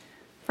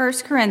1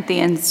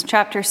 Corinthians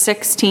chapter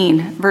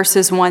 16,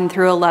 verses 1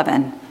 through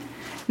 11.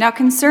 Now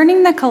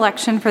concerning the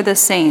collection for the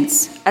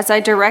saints, as I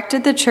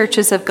directed the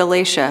churches of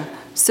Galatia,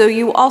 so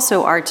you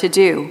also are to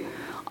do.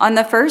 On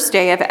the first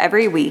day of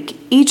every week,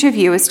 each of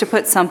you is to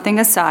put something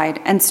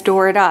aside and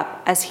store it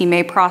up as he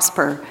may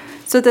prosper,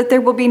 so that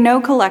there will be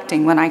no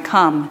collecting when I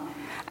come.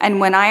 And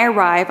when I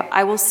arrive,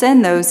 I will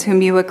send those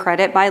whom you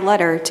accredit by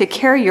letter to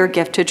carry your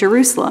gift to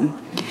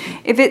Jerusalem.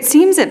 If it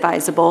seems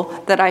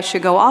advisable that I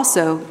should go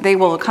also, they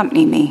will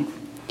accompany me.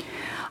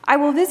 I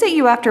will visit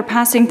you after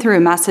passing through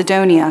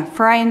Macedonia,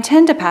 for I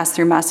intend to pass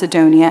through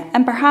Macedonia,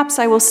 and perhaps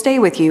I will stay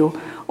with you,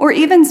 or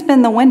even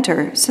spend the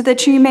winter, so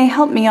that you may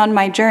help me on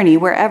my journey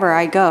wherever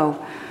I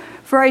go.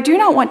 For I do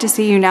not want to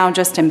see you now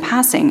just in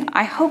passing.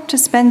 I hope to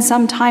spend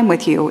some time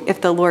with you, if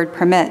the Lord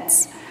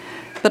permits.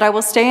 But I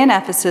will stay in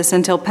Ephesus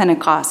until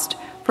Pentecost,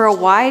 for a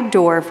wide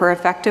door for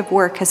effective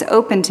work has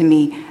opened to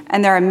me,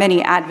 and there are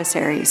many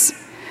adversaries.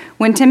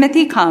 When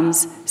Timothy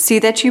comes, see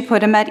that you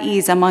put him at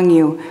ease among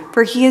you,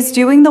 for he is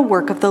doing the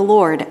work of the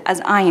Lord,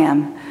 as I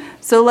am.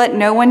 So let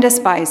no one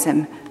despise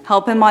him.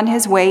 Help him on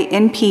his way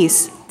in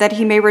peace, that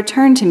he may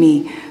return to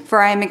me,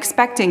 for I am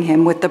expecting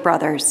him with the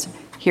brothers.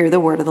 Hear the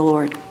word of the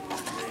Lord.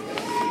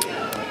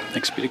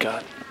 Thanks be to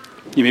God.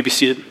 You may be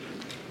seated.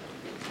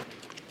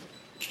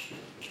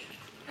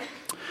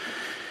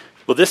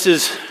 Well, this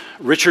is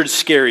Richard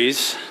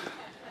Scarry's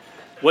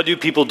What Do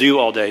People Do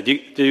All Day?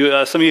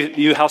 Do some of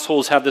you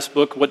households have this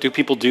book, What Do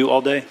People Do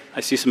All Day?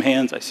 I see some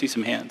hands.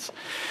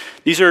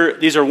 These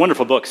are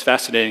wonderful books,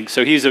 fascinating.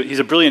 So he's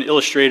a brilliant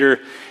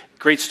illustrator,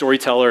 great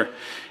storyteller.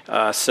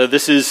 So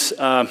this is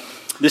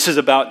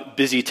about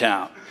Busy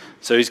Town.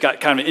 So he's got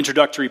kind of an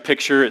introductory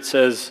picture. It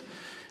says,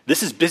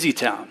 "This is Busy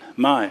Town.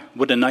 My,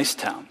 what a nice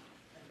town."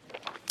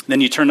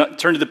 Then you turn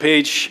the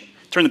page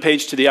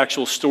to the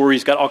actual story.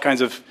 He's got all kinds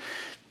of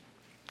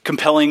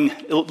compelling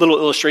little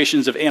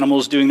illustrations of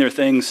animals doing their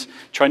things,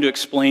 trying to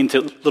explain to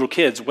little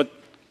kids what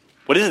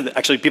is it that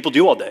actually people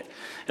do all day.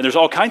 And there's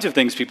all kinds of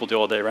things people do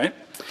all day, right?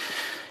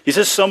 He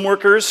says some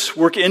workers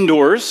work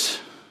indoors,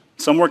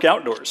 some work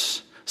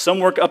outdoors, some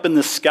work up in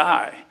the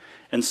sky,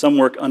 and some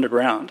work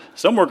underground.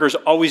 Some workers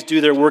always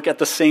do their work at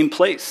the same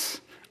place.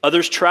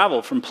 Others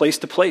travel from place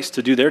to place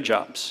to do their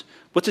jobs.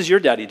 What does your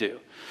daddy do?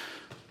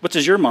 What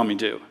does your mommy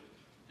do?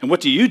 And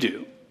what do you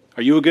do?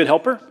 Are you a good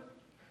helper?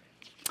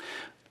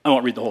 I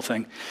won't read the whole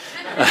thing.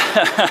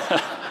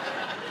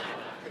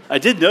 I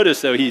did notice,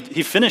 though,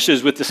 he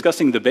finishes with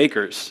discussing the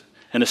bakers,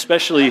 and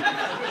especially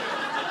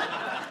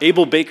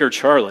Abel Baker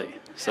Charlie.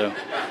 So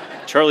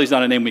Charlie's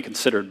not a name we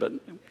considered, but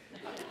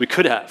we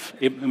could have.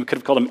 We could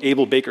have called him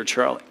Abel Baker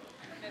Charlie.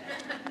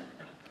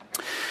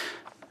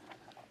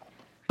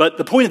 But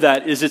the point of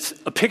that is it's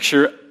a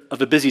picture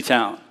of a busy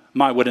town.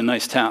 My, what a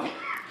nice town.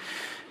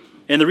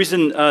 And the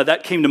reason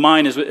that came to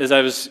mind is as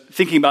I was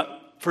thinking about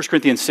 1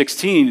 Corinthians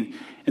 16,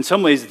 in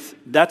some ways,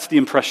 that's the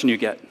impression you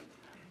get.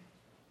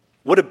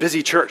 What a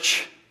busy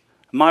church.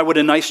 My, what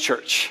a nice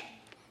church.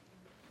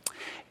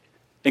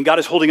 And God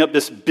is holding up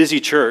this busy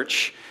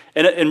church,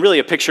 and really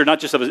a picture not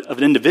just of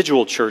an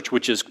individual church,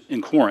 which is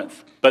in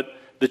Corinth, but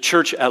the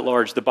church at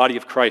large, the body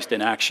of Christ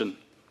in action.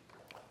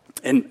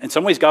 And in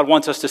some ways, God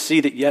wants us to see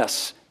that,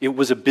 yes, it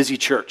was a busy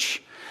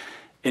church,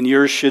 and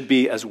yours should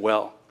be as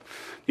well.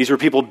 These were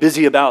people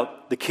busy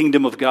about the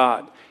kingdom of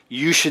God.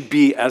 You should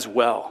be as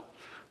well.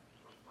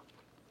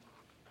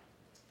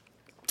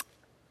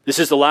 This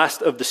is the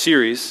last of the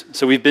series,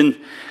 so we've been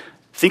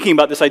thinking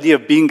about this idea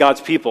of being God's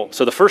people.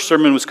 So the first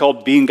sermon was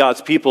called Being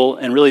God's People,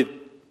 and really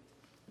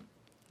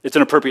it's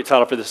an appropriate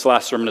title for this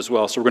last sermon as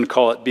well, so we're going to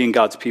call it Being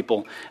God's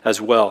People as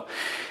well.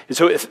 And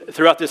so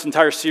throughout this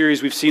entire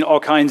series, we've seen all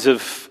kinds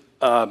of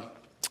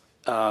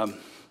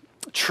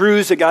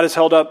truths that God has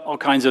held up, all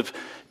kinds of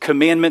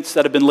commandments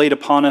that have been laid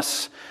upon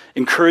us,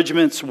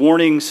 encouragements,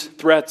 warnings,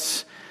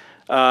 threats.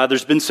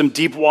 There's been some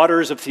deep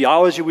waters of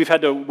theology we've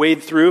had to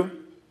wade through,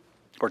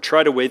 or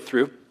try to wade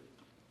through.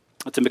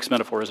 That's a mixed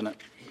metaphor, isn't it?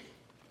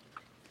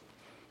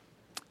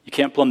 You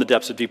can't plumb the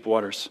depths of deep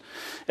waters.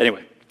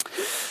 Anyway,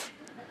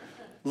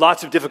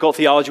 lots of difficult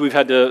theology we've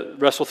had to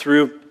wrestle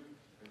through.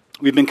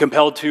 We've been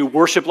compelled to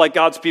worship like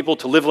God's people,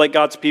 to live like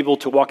God's people,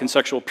 to walk in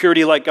sexual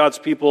purity like God's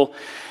people.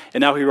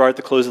 And now here we are at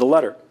the close of the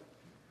letter.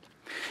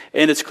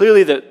 And it's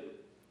clearly that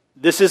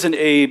this isn't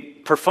a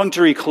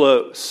perfunctory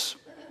close.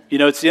 You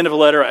know, it's the end of a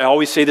letter. I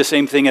always say the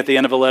same thing at the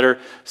end of a letter.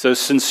 So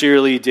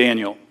sincerely,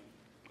 Daniel.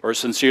 Or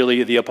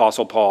sincerely, the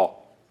Apostle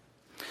Paul.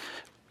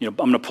 You know,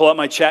 I'm going to pull out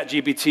my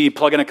ChatGPT,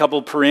 plug in a couple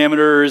of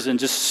parameters, and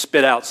just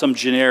spit out some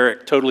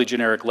totally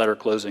generic letter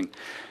closing.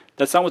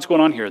 That's not what's going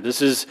on here.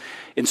 This is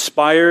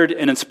inspired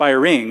and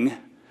inspiring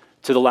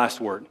to the last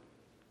word.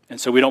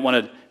 And so we don't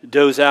want to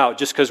doze out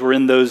just because we're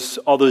in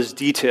all those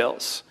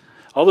details.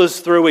 All those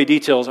throwaway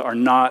details are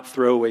not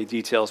throwaway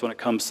details when it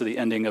comes to the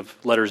ending of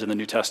letters in the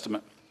New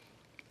Testament.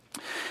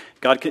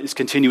 God is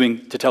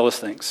continuing to tell us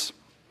things.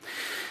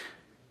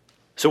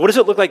 So what does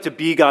it look like to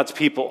be God's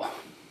people?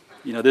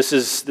 You know, this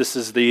is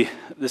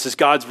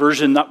God's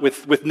version, not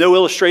with no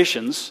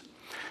illustrations.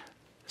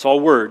 It's all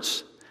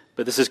words,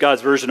 but this is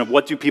God's version of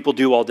what do people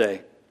do all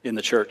day. in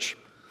the church.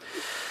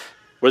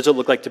 What does it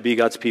look like to be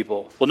God's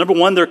people? Well, number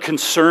one, they're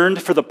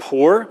concerned for the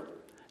poor.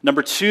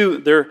 Number two,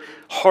 they're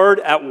hard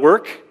at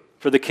work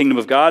for the kingdom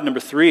of God. Number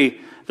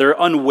three, they're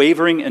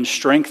unwavering in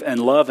strength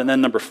and love. And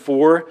then number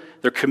four,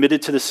 they're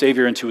committed to the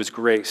Savior and to his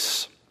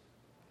grace.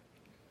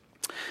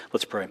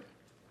 Let's pray.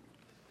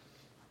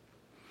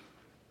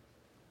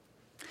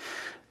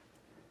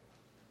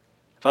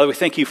 Father, we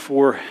thank you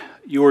for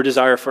your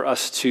desire for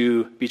us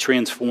to be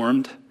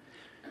transformed.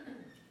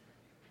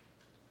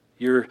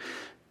 Your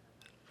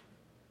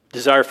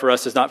desire for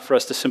us is not for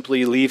us to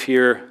simply leave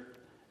here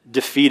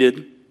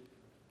defeated,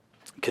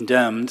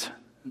 condemned,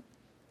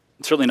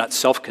 and certainly not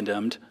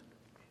self-condemned,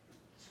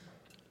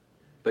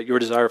 but your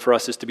desire for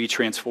us is to be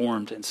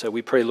transformed. And so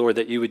we pray, Lord,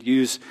 that you would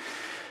use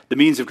the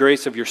means of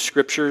grace of your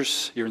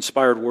scriptures, your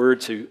inspired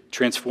word, to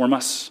transform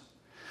us.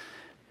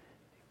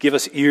 Give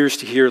us ears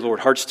to hear, Lord,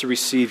 hearts to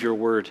receive your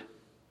word.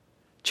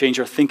 Change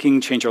our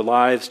thinking, change our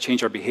lives,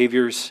 change our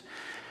behaviors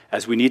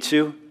as we need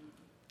to.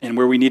 And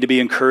where we need to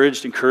be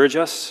encouraged, encourage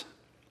us.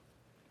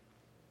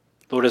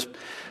 Lord, as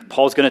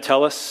Paul's going to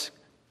tell us,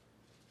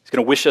 he's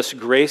going to wish us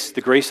grace. The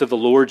grace of the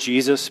Lord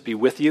Jesus be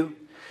with you.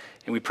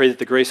 And we pray that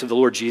the grace of the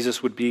Lord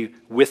Jesus would be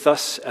with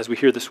us as we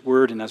hear this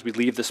word and as we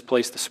leave this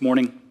place this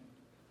morning.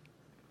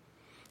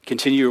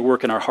 Continue your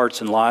work in our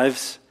hearts and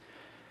lives.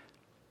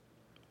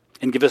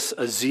 And give us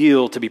a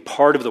zeal to be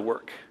part of the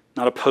work,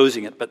 not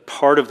opposing it, but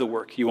part of the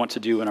work you want to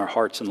do in our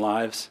hearts and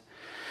lives.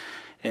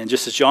 And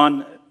just as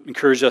John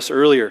encouraged us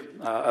earlier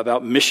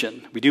about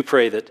mission, we do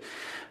pray that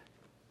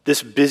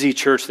this busy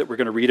church that we're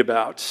going to read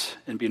about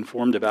and be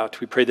informed about,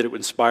 we pray that it would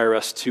inspire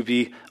us to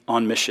be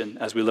on mission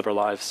as we live our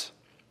lives.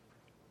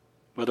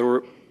 Whether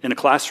we're in a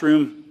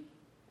classroom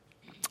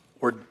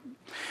or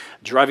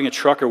driving a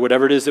truck or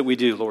whatever it is that we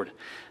do, Lord,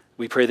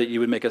 we pray that you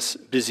would make us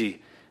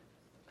busy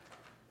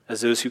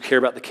as those who care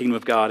about the kingdom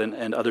of God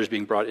and others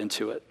being brought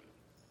into it.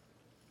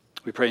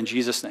 We pray in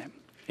Jesus' name.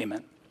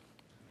 Amen.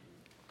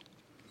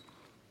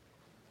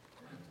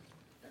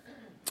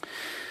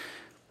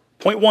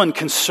 Point one,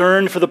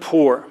 concern for the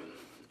poor.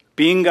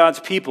 Being God's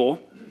people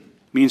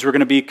means we're going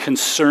to be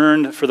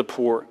concerned for the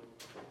poor.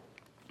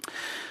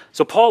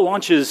 So Paul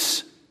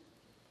launches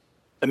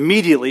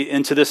immediately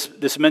into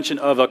this mention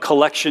of a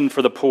collection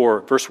for the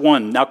poor. Verse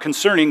 1, now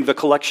concerning the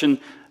collection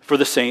for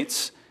the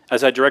saints,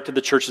 as I directed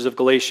the churches of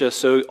Galatia,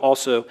 so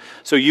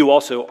you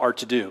also are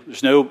to do.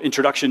 There's no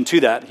introduction to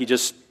that.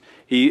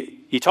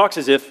 He talks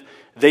as if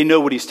they know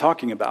what he's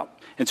talking about.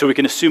 And so we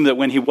can assume that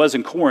when he was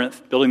in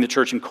Corinth, building the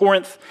church in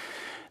Corinth,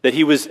 that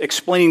he was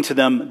explaining to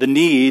them the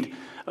need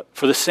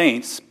for the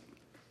saints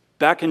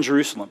back in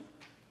Jerusalem.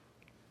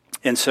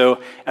 And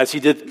so as he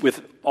did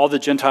with all the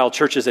Gentile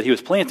churches that he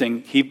was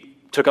planting, he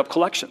took up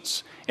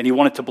collections. And he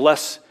wanted to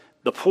bless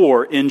the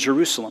poor in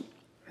Jerusalem.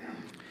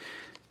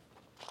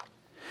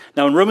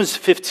 Now in Romans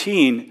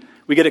 15,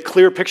 we get a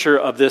clear picture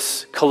of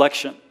this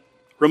collection.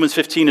 Romans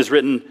 15 is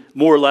written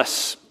more or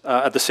less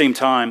at the same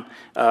time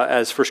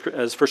as 1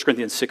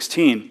 Corinthians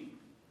 16.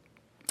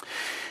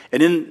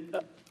 And in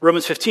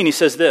Romans 15, he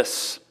says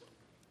this,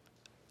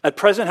 at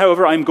present,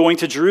 however, I am going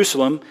to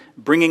Jerusalem,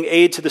 bringing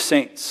aid to the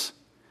saints.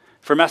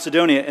 For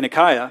Macedonia and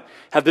Achaia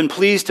have been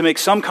pleased to make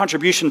some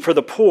contribution for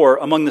the poor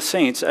among the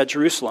saints at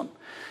Jerusalem.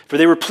 For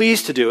they were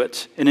pleased to do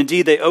it, and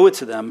indeed they owe it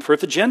to them. For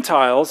if the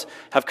Gentiles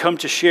have come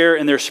to share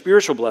in their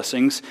spiritual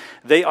blessings,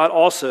 they ought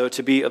also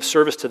to be of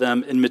service to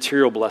them in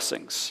material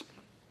blessings.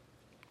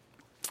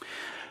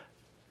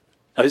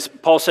 Now,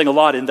 Paul's saying a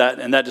lot in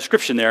that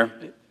description there.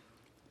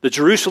 The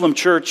Jerusalem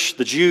church,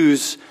 the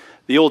Jews,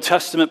 the Old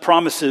Testament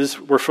promises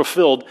were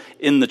fulfilled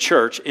in the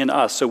church, in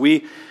us. So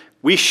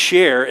we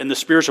share in the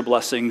spiritual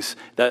blessings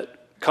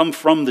that come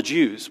from the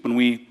Jews. When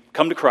we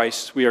come to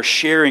Christ, we are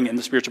sharing in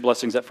the spiritual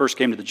blessings that first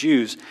came to the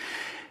Jews.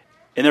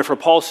 And therefore,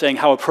 Paul's saying,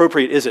 how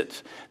appropriate is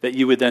it that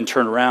you would then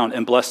turn around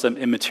and bless them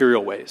in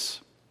material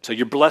ways? So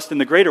you're blessed in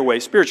the greater way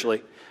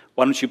spiritually.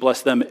 Why don't you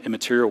bless them in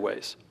material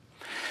ways?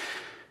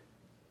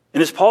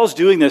 And as Paul's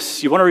doing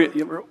this, you want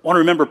to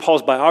remember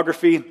Paul's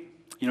biography.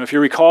 You know, if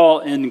you recall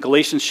in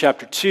Galatians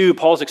chapter 2,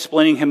 Paul's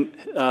explaining him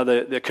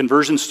the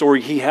conversion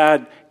story he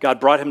had. God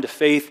brought him to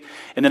faith.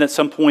 And then at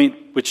some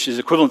point, which is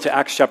equivalent to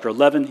Acts chapter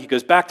 11, he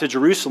goes back to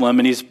Jerusalem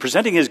and he's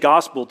presenting his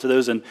gospel to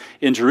those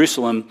in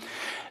Jerusalem.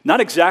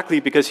 Not exactly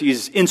because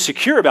he's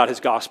insecure about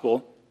his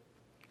gospel,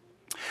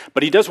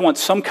 but he does want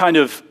some kind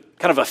of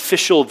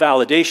official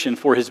validation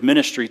for his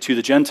ministry to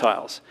the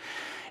Gentiles.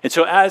 And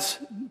so as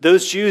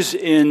those Jews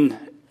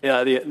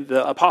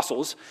the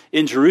apostles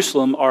in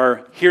Jerusalem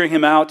are hearing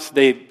him out,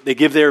 they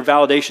give their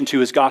validation to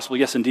his gospel.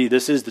 Yes, indeed,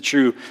 this is the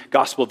true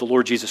gospel of the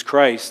Lord Jesus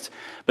Christ.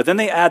 But then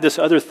they add this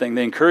other thing.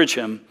 They encourage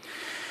him.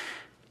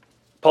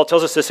 Paul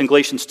tells us this in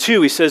Galatians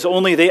 2. He says,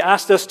 only they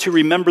asked us to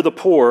remember the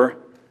poor,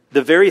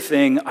 the very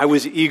thing I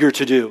was eager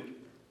to do.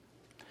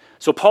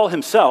 So Paul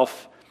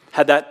himself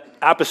had that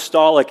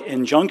apostolic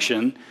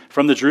injunction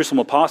from the Jerusalem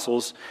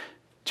apostles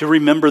to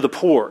remember the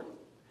poor.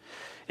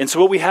 And so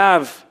what we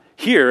have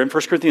here in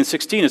 1 Corinthians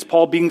 16 is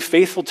Paul being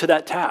faithful to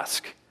that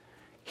task.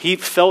 He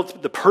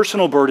felt the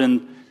personal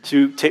burden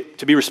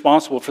to be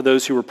responsible for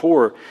those who were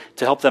poor,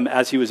 to help them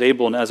as he was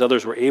able and as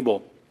others were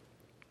able.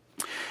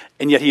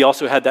 And yet he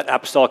also had that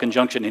apostolic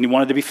injunction, and he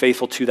wanted to be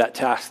faithful to that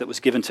task that was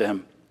given to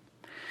him.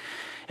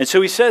 And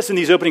so he says in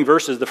these opening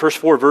verses, the first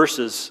 4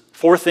 verses,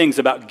 4 things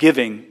about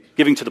giving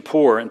to the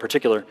poor in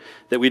particular,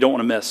 that we don't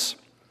want to miss.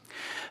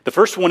 The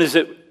first one is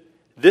that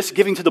this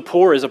giving to the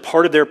poor is a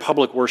part of their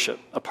public worship,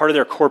 a part of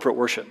their corporate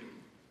worship.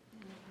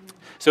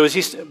 So as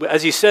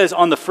he says,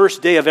 on the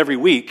first day of every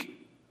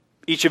week,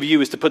 each of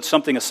you is to put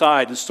something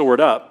aside and store it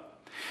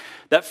up.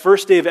 That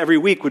first day of every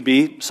week would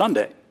be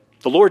Sunday,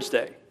 the Lord's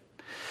Day.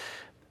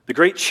 The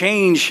great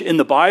change in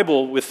the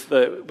Bible with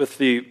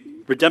the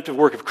redemptive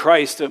work of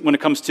Christ when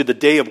it comes to the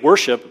day of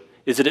worship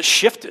is that it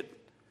shifted.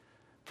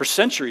 For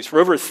centuries, for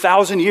over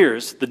 1,000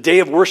 years, the day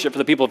of worship for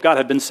the people of God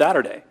had been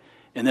Saturday,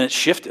 and then it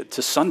shifted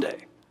to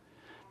Sunday.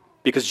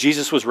 Because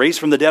Jesus was raised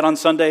from the dead on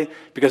Sunday,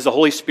 because the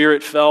Holy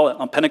Spirit fell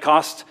on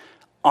Pentecost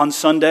on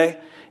Sunday,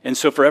 and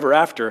so forever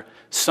after,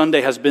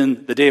 Sunday has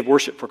been the day of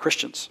worship for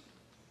Christians.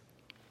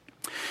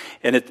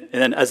 And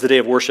then as the day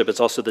of worship, it's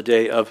also the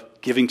day of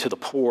giving to the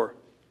poor.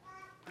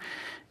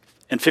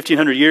 In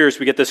 1,500 years,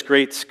 we get this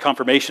great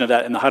confirmation of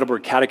that in the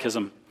Heidelberg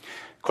Catechism,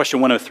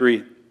 question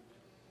 103.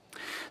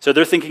 So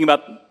they're thinking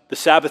about the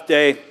Sabbath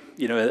day,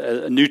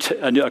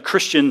 a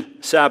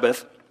Christian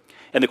Sabbath.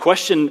 And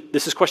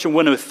this is question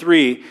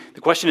 103.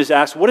 The question is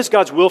asked, what is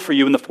God's will for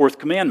you in the 4th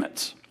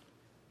commandment?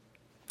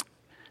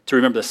 To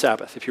remember the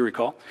Sabbath, if you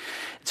recall.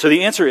 So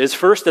the answer is,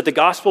 first, that the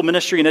gospel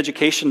ministry and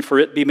education for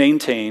it be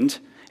maintained,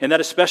 and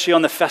that especially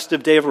on the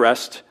festive day of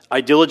rest,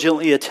 I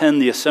diligently attend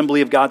the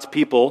assembly of God's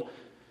people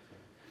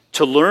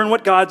to learn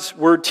what God's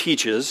word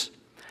teaches,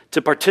 to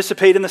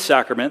participate in the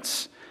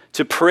sacraments,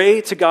 to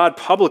pray to God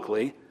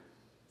publicly,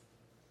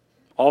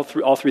 all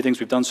three things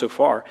we've done so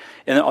far,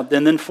 and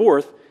then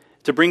 4th,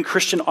 to bring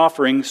Christian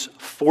offerings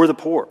for the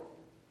poor.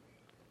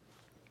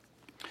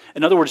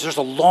 In other words, there's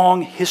a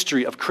long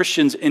history of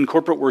Christians in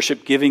corporate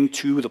worship giving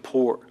to the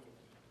poor.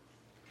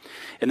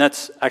 And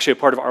that's actually a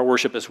part of our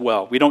worship as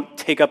well. We don't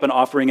take up an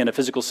offering in a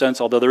physical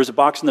sense, although there is a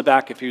box in the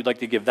back if you'd like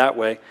to give that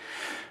way.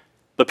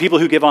 But people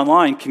who give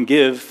online can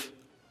give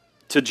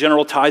to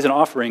general tithes and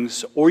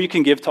offerings, or you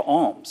can give to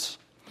alms.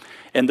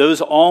 And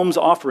those alms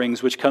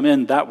offerings which come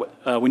in that way,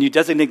 when you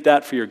designate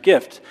that for your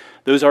gift,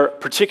 those are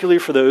particularly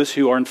for those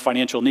who are in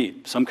financial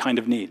need, some kind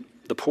of need,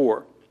 the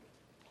poor.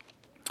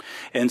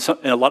 And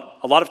a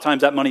lot of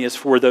times that money is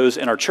for those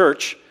in our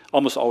church.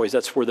 Almost always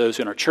that's for those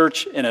in our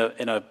church in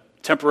a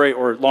temporary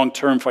or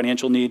long-term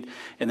financial need.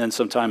 And then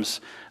sometimes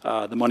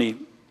the money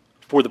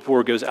for the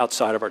poor goes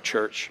outside of our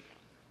church.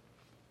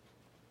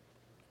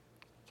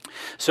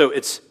 So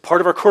it's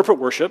part of our corporate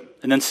worship.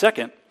 And then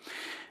second,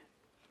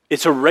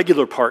 it's a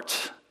regular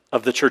part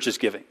of the church's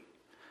giving.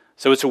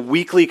 So it's a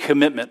weekly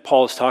commitment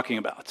Paul is talking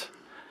about.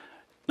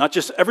 Not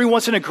just every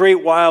once in a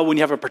great while when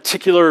you have a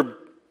particular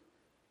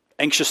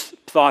anxious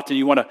thought and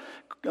you want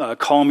to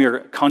calm your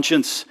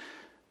conscience,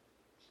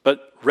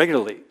 but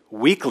regularly,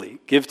 weekly,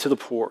 give to the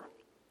poor.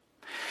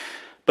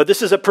 But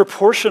this is a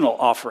proportional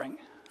offering.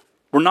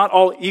 We're not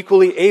all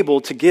equally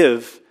able to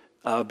give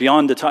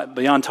beyond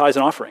tithes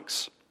and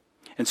offerings.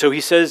 And so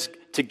he says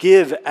to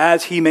give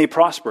as he may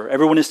prosper.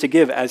 Everyone is to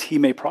give as he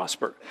may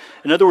prosper.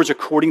 In other words,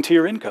 according to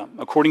your income,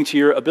 according to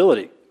your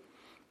ability.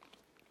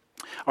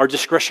 Our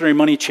discretionary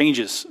money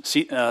changes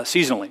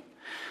seasonally.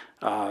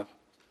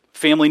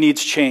 Family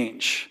needs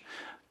change.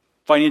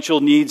 Financial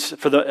needs,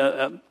 for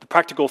the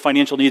practical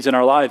financial needs in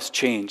our lives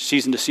change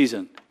season to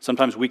season,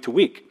 sometimes week to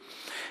week.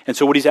 And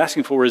so what he's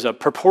asking for is a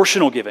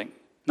proportional giving.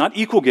 Not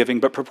equal giving,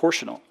 but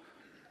proportional.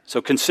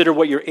 So consider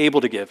what you're able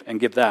to give and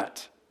give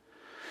that.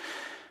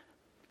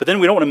 But then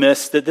we don't want to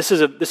miss that this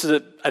is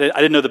I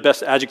didn't know the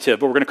best adjective,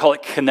 but we're going to call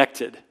it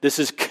connected. This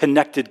is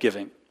connected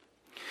giving.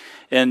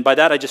 And by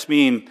that I just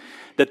mean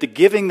that the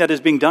giving that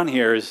is being done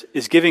here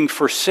is giving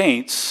for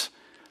saints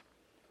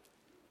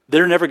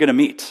they're never going to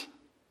meet.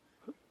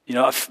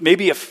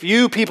 Maybe a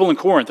few people in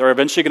Corinth are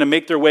eventually going to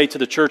make their way to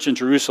the church in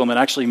Jerusalem and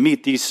actually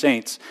meet these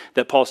saints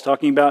that Paul's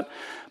talking about.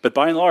 But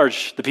by and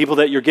large, the people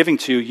that you're giving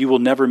to, you will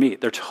never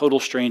meet. They're total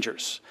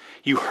strangers.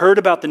 You heard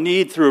about the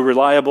need through a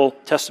reliable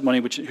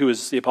testimony, who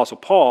is the Apostle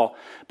Paul,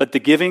 but the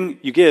giving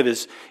you give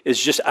is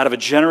just out of a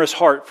generous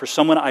heart for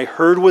someone I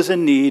heard was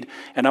in need,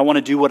 and I want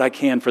to do what I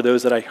can for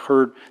those that I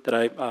heard that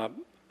I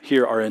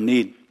hear are in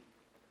need.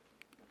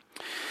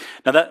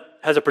 Now that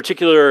has a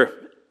particular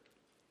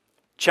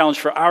challenge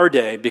for our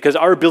day because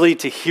our ability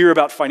to hear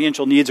about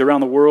financial needs around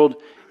the world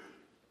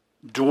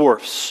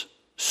dwarfs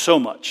so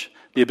much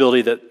the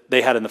ability that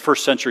they had in the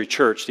first century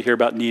church to hear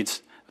about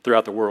needs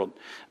throughout the world.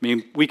 I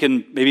mean, we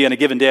can, maybe on a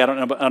given day, I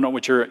don't know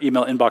what your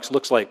email inbox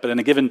looks like, but in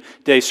a given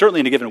day, certainly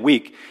in a given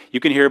week, you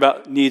can hear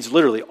about needs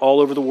literally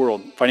all over the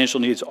world, financial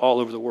needs all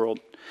over the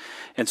world.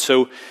 And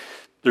so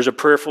there's a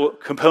prayerful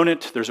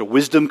component, there's a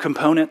wisdom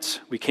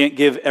component. We can't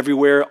give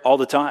everywhere all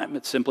the time.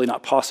 It's simply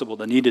not possible.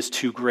 The need is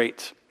too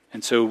great.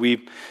 And so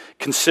we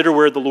consider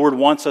where the Lord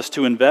wants us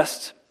to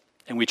invest,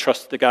 and we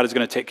trust that God is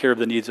going to take care of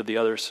the needs of the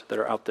others that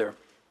are out there.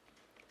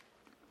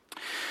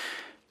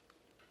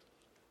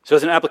 So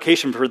as an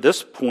application for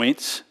this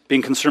point,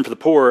 being concerned for the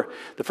poor,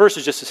 the first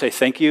is just to say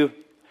thank you.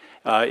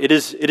 It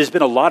has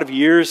been a lot of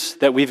years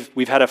that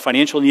we've had a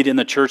financial need in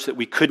the church that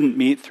we couldn't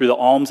meet through the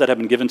alms that have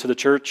been given to the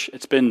church.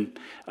 It's been,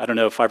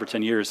 5 or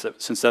 10 years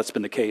since that's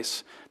been the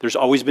case. There's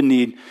always been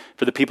need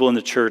for the people in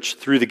the church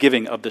through the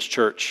giving of this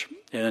church.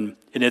 And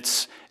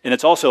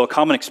it's also a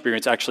common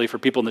experience, actually, for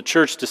people in the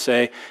church to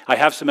say, I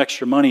have some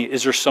extra money.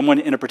 Is there someone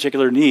in a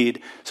particular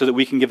need so that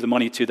we can give the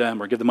money to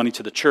them or give the money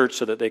to the church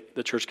so that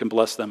the church can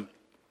bless them?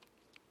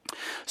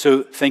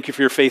 So thank you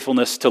for your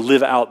faithfulness to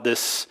live out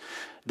this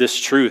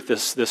truth,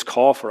 this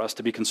call for us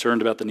to be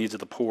concerned about the needs of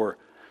the poor.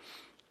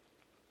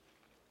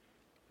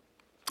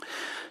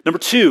 Number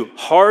 2,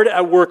 hard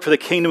at work for the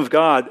kingdom of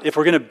God. If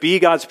we're going to be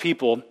God's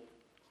people,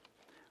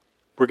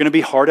 we're going to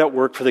be hard at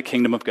work for the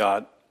kingdom of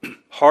God.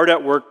 Hard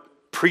at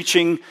work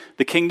preaching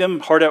the kingdom,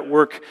 hard at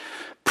work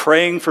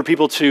praying for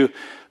people to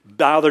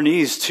bow their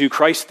knees to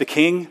Christ the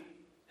King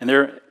and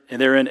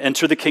therein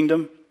enter the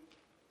kingdom.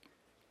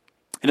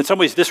 And in some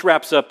ways, this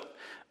wraps up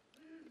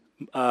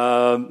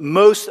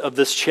most of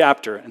this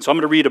chapter. And so I'm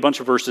going to read a bunch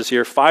of verses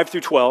here, 5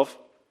 through 12,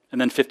 and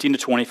then 15 to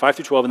 20, 5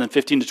 through 12, and then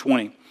 15 to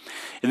 20.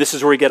 And this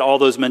is where we get all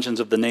those mentions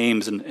of the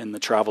names and the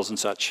travels and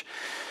such.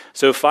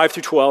 So 5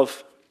 through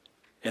 12,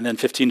 and then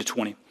 15 to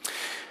 20.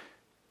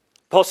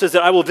 Paul says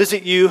that I will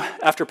visit you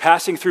after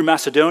passing through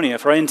Macedonia,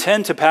 for I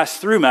intend to pass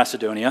through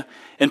Macedonia,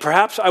 and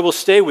perhaps I will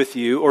stay with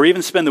you or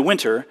even spend the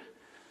winter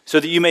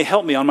so that you may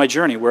help me on my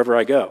journey wherever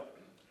I go.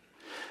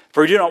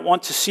 For I do not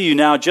want to see you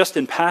now just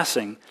in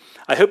passing.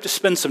 I hope to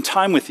spend some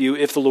time with you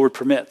if the Lord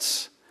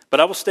permits. But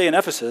I will stay in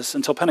Ephesus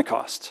until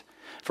Pentecost,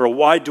 for a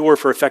wide door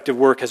for effective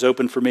work has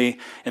opened for me,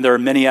 and there are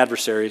many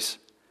adversaries.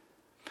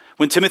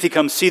 When Timothy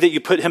comes, see that you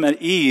put him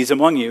at ease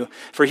among you,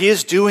 for he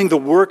is doing the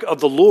work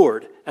of the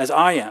Lord as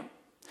I am.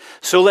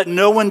 So let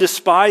no one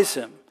despise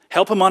him.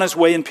 Help him on his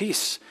way in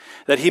peace,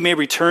 that he may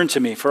return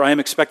to me, for I am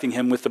expecting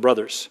him with the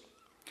brothers.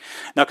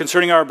 Now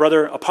concerning our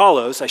brother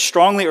Apollos, I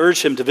strongly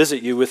urged him to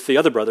visit you with the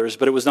other brothers,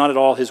 but it was not at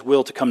all his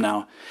will to come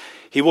now.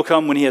 He will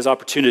come when he has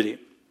opportunity.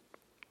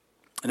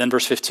 And then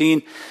verse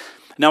 15,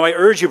 now I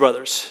urge you,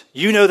 brothers,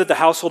 you know that the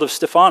household of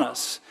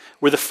Stephanas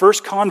were the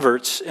first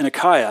converts in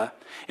Achaia,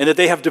 and that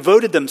they have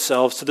devoted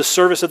themselves to the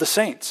service of the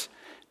saints.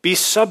 Be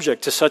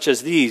subject to such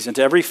as these and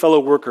to every fellow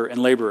worker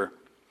and laborer.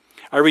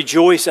 I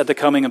rejoice at the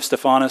coming of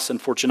Stephanas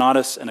and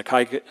Fortunatus and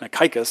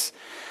Achaicus,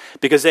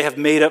 because they have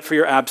made up for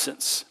your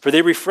absence. For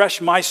they refresh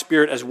my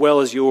spirit as well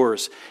as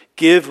yours.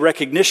 Give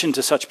recognition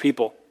to such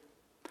people.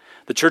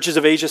 The churches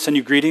of Asia send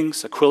you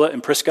greetings, Aquila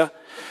and Prisca.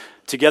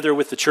 Together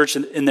with the church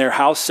in their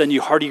house, send you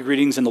hearty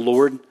greetings in the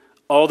Lord.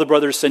 All the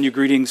brothers send you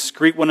greetings.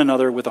 Greet one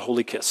another with a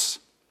holy kiss.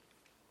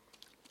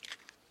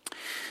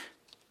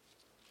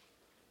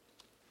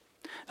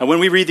 Now, when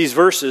we read these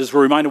verses,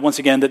 we're reminded once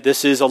again that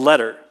this is a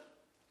letter.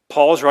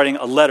 Paul's writing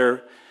a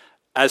letter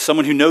as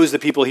someone who knows the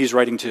people he's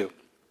writing to.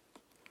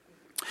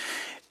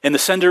 And the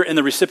sender and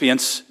the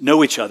recipients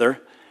know each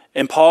other,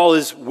 and Paul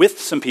is with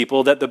some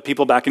people that the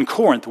people back in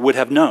Corinth would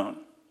have known.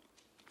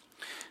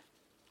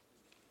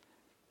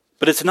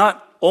 But it's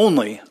not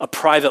only a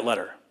private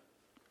letter.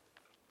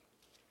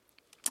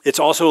 It's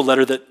also a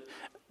letter that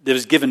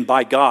is given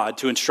by God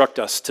to instruct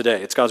us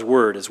today. It's God's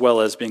word, as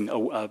well as being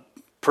a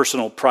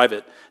personal,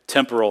 private,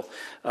 temporal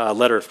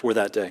letter for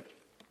that day.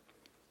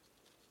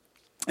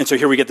 And so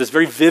here we get this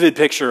very vivid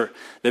picture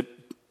that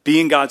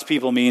being God's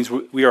people means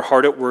we are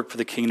hard at work for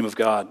the kingdom of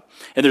God.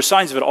 And there's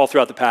signs of it all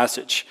throughout the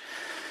passage.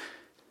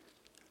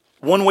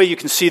 One way you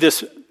can see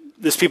this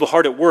people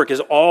hard at work is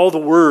all the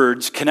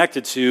words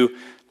connected to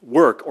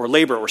work or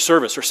labor or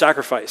service or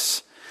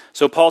sacrifice.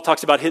 So Paul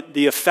talks about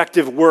the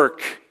effective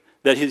work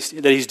that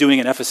he's doing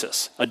in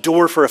Ephesus. A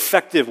door for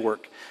effective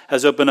work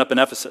has opened up in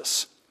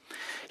Ephesus.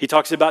 He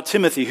talks about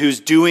Timothy, who's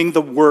doing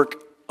the work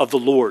of the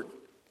Lord.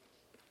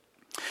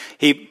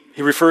 He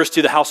refers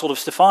to the household of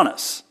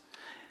Stephanas.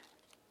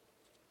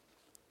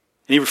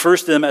 And he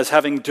refers to them as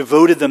having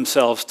devoted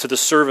themselves to the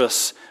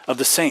service of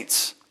the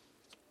saints.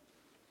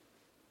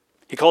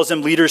 He calls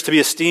them leaders to be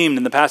esteemed,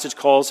 and the passage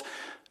calls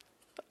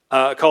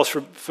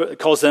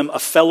them a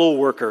fellow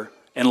worker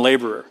and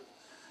laborer.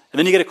 And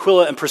then you get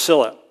Aquila and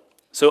Priscilla.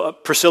 So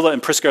Priscilla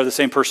and Prisca are the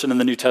same person in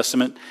the New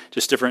Testament,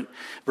 just different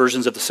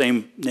versions of the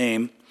same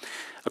name.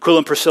 Aquila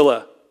and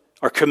Priscilla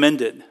are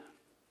commended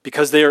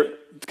because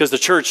the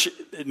church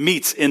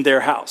meets in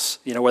their house.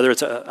 You know, whether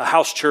it's a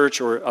house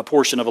church or a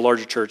portion of a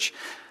larger church,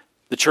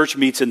 the church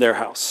meets in their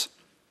house.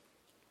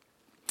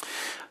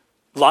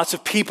 Lots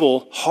of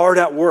people hard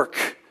at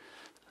work,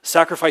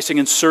 sacrificing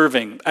and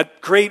serving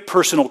at great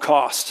personal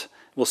cost.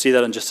 We'll see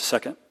that in just a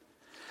second.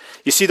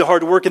 You see the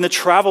hard work in the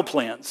travel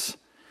plans.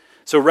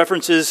 So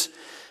references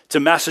to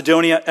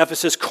Macedonia,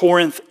 Ephesus,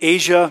 Corinth,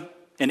 Asia.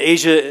 And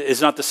Asia is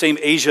not the same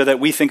Asia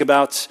that we think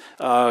about.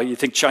 You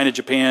think China,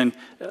 Japan,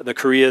 the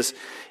Koreas.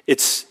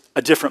 It's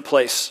a different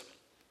place.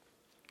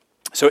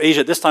 So Asia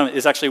at this time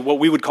is actually what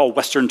we would call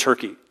Western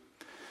Turkey.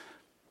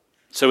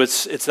 So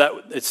it's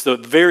the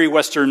very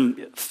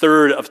western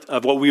third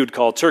of what we would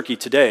call Turkey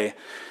today.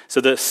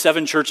 So the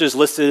 7 churches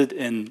listed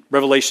in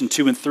Revelation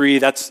 2 and 3,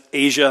 that's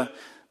Asia.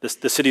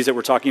 the cities that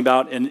we're talking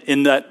about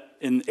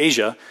in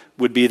Asia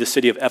would be the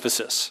city of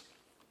Ephesus.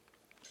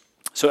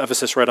 So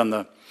Ephesus right on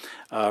the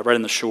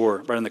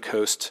shore, right on the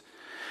coast.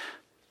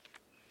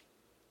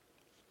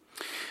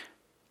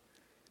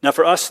 Now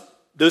for us,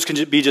 those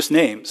can be just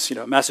names.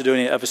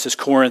 Macedonia, Ephesus,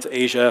 Corinth,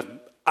 Asia.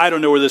 I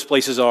don't know where those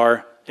places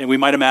are, and we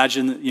might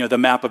imagine the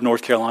map of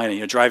North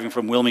Carolina. Driving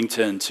from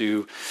Wilmington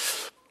to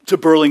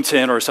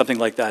Burlington or something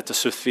like that, to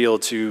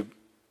Smithfield, to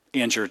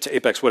Angier, to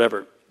Apex,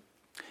 whatever.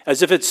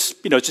 As if it's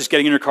it's just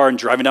getting in your car and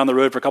driving down the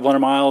road for a couple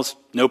hundred miles,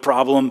 no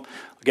problem.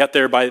 I'll get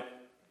there by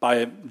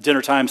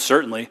dinner time,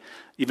 certainly.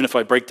 Even if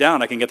I break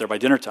down, I can get there by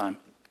dinner time.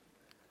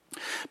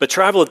 But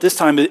travel at this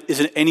time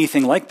isn't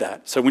anything like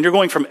that. So when you're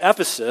going from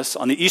Ephesus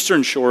on the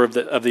eastern shore of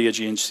the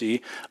Aegean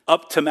Sea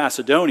up to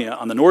Macedonia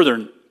on the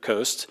northern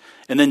coast,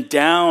 and then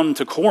down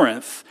to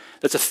Corinth,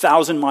 that's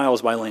 1,000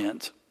 miles by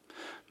land.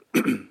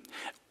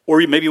 Or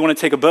maybe you want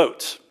to take a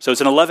boat. So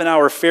it's an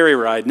 11-hour ferry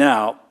ride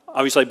now.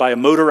 Obviously, by a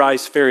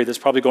motorized ferry that's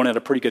probably going at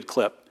a pretty good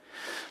clip.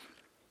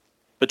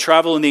 But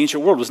travel in the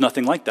ancient world was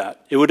nothing like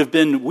that. It would have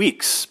been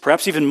weeks,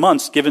 perhaps even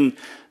months, given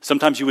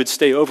sometimes you would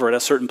stay over at a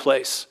certain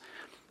place.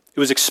 It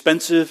was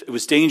expensive, it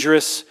was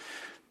dangerous,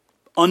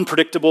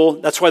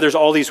 unpredictable. That's why there's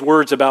all these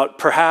words about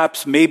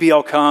perhaps, maybe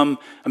I'll come.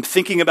 I'm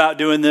thinking about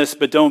doing this,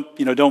 but don't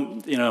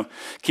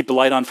keep the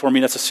light on for me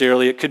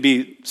necessarily. It could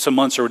be some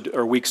months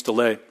or weeks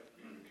delay.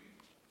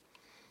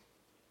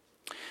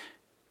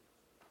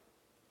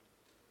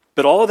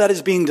 But all of that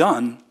is being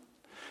done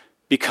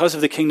because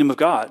of the kingdom of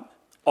God.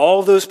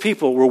 All those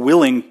people were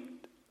willing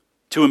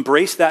to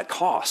embrace that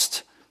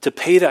cost, to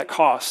pay that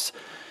cost,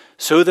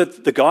 so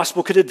that the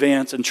gospel could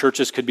advance and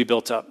churches could be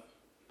built up,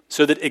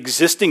 so that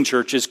existing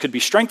churches could be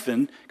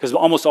strengthened, because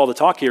almost all the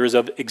talk here is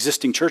of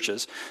existing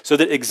churches, so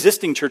that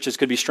existing churches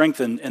could be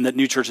strengthened and that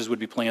new churches would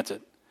be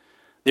planted.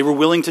 They were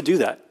willing to do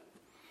that.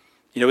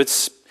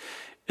 It's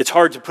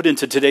hard to put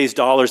into today's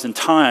dollars and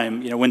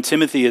time. When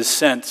Timothy is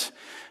sent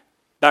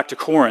back to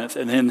Corinth,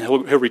 and then he'll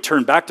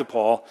return back to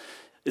Paul,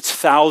 it's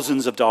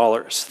thousands of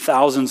dollars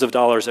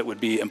that would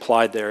be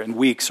implied there in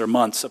weeks or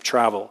months of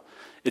travel.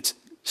 It's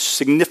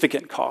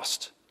significant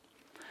cost.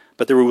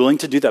 But they were willing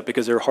to do that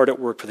because they were hard at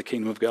work for the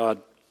kingdom of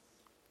God.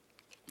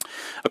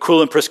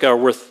 Aquila and Prisca are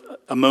worth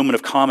a moment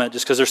of comment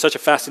just because they're such a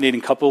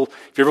fascinating couple.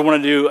 If you ever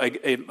want to do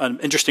an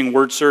interesting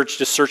word search,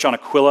 just search on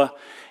Aquila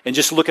and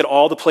just look at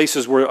all the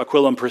places where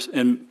Aquila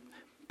and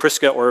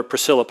Prisca or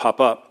Priscilla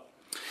pop up.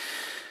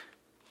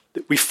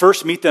 We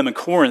first meet them in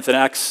Corinth in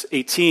Acts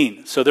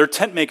 18. So they're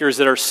tent makers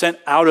that are sent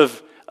out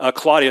of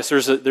Claudius.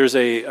 There's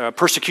a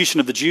persecution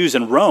of the Jews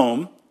in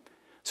Rome.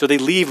 So they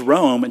leave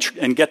Rome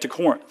and get to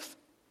Corinth.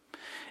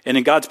 And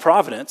in God's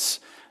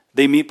providence,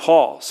 they meet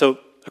Paul. So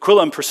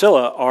Aquila and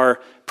Priscilla are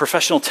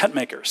professional tent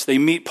makers. They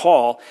meet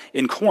Paul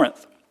in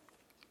Corinth.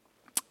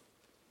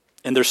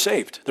 And they're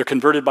saved. They're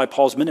converted by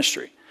Paul's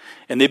ministry.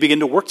 And they begin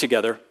to work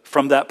together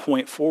from that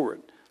point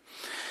forward.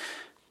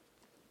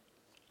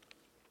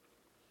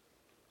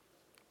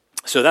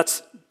 So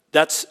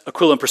that's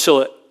Aquila and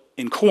Priscilla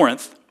in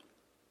Corinth.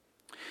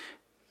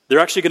 They're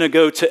actually going to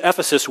go to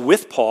Ephesus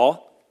with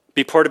Paul,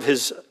 be part of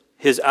his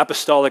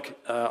apostolic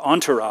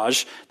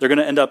entourage. They're going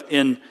to end up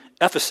in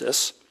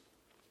Ephesus.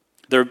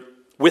 They're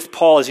with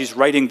Paul as he's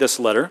writing this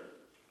letter.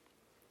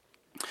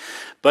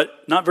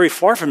 But not very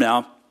far from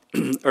now,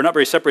 or not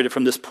very separated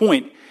from this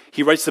point,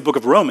 he writes the book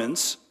of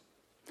Romans.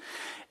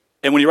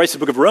 And when he writes the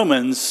book of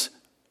Romans,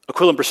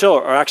 Aquila and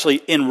Priscilla are actually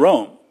in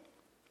Rome.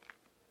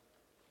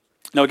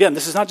 Now again,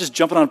 this is not just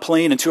jumping on a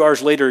plane and 2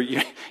 hours later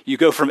you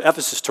go from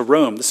Ephesus to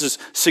Rome. This is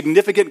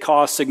significant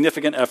cost,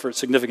 significant effort,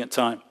 significant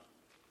time.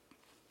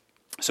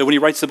 So when he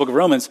writes the book of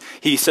Romans,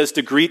 he says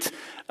to greet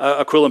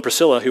Aquila and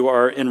Priscilla who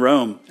are in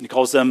Rome. And he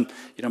calls them,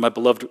 my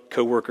beloved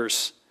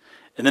co-workers.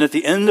 And then at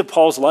the end of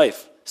Paul's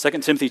life, 2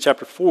 Timothy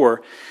chapter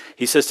 4,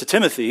 he says to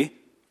Timothy,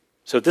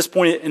 so at this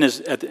point in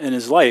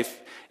his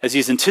life, as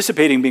he's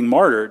anticipating being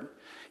martyred,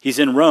 he's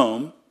in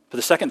Rome for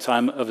the second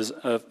time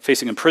of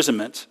facing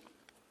imprisonment.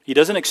 He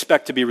doesn't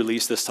expect to be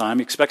released this time.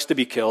 He expects to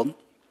be killed.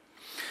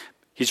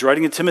 He's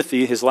writing to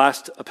Timothy his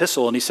last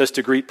epistle, and he says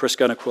to greet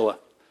Prisca and Aquila.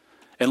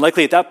 And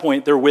likely at that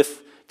point, they're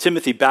with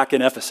Timothy back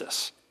in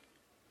Ephesus.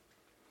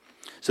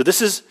 So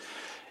this is,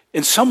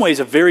 in some ways,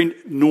 a very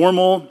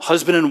normal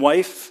husband and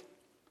wife.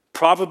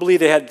 Probably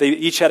they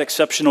each had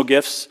exceptional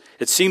gifts.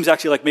 It seems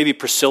actually like maybe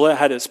Priscilla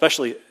had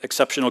especially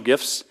exceptional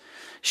gifts.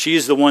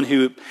 She's the one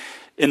who,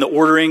 in the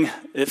ordering,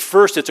 at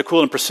first it's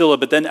Aquila and Priscilla,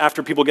 but then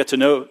after people get to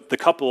know the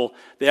couple,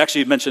 they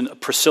actually mention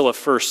Priscilla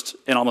first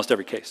in almost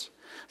every case.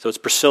 So it's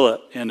Priscilla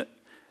and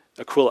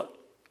Aquila.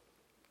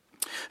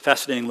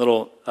 Fascinating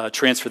little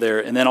transfer there.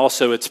 And then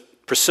also it's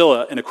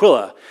Priscilla and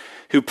Aquila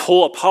who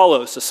pull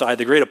Apollos aside,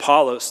 the great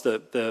Apollos,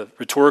 the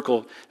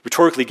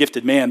rhetorically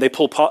gifted man. They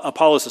pull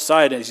Apollos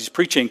aside as he's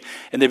preaching,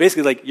 and they're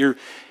basically like, you're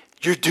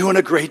doing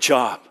a great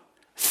job.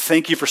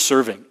 Thank you for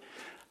serving.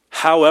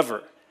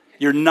 However,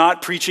 you're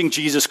not preaching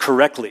Jesus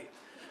correctly.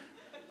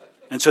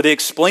 And so they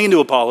explain to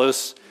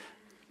Apollos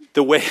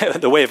the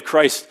way of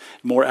Christ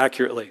more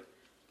accurately.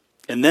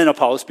 And then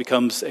Apollos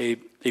becomes a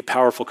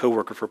powerful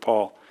co-worker for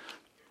Paul.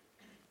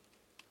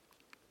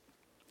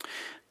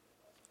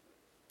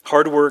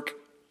 hard work,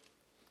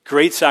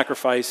 great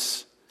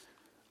sacrifice,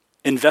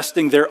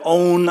 investing their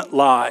own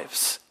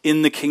lives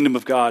in the kingdom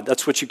of God.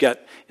 That's what you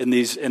get in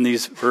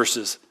these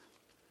verses.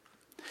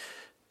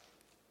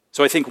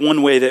 So I think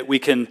one way that we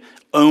can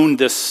own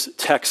this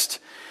text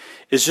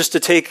is just to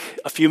take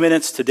a few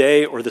minutes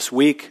today or this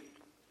week,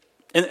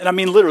 and I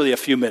mean literally a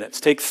few minutes.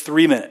 Take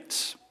 3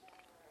 minutes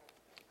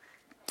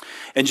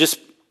and just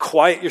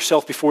quiet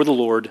yourself before the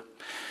Lord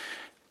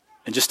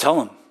and just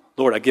tell him,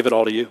 Lord, I give it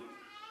all to you.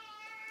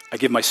 I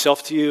give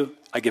myself to you.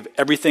 I give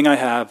everything I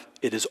have.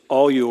 It is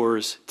all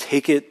yours.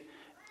 Take it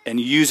and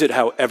use it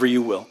however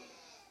you will.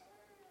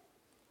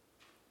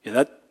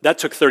 Yeah, that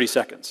took 30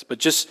 seconds, but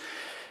just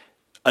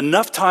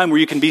enough time where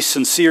you can be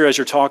sincere as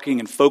you're talking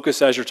and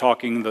focus as you're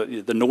talking.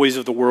 The noise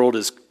of the world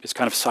is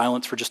kind of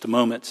silent for just a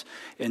moment,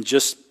 and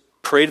just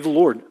pray to the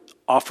Lord.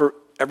 Offer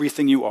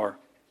everything you are.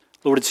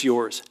 Lord, it's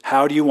yours.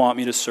 How do you want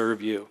me to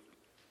serve you?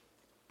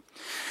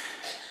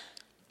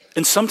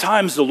 And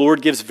sometimes the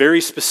Lord gives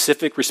very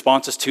specific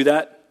responses to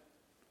that.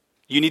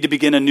 You need to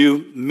begin a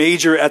new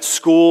major at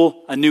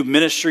school, a new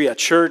ministry at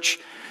church.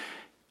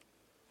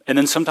 And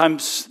then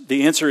sometimes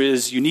the answer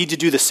is you need to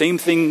do the same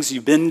things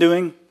you've been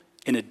doing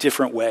in a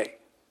different way.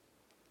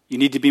 You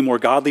need to be more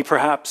godly,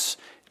 perhaps.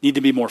 You need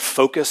to be more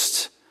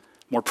focused,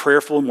 more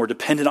prayerful, more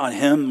dependent on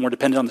him, more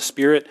dependent on the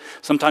Spirit.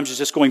 Sometimes it's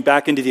just going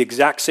back into the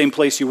exact same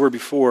place you were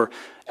before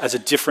as a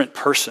different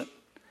person.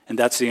 And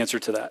that's the answer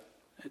to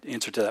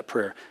that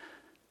prayer.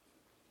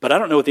 But I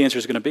don't know what the answer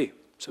is going to be.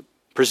 So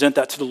present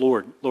that to the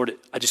Lord. Lord,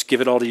 I just give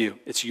it all to you.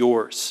 It's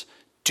yours.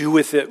 Do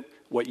with it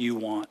what you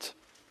want.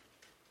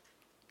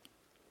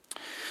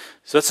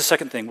 So that's the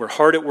second thing. We're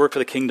hard at work for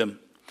the kingdom.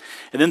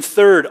 And then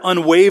third,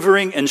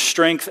 unwavering in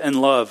strength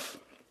and love.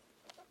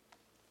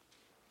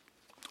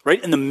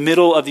 Right in the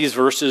middle of these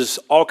verses,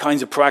 all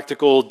kinds of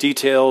practical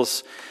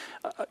details,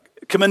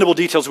 commendable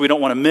details we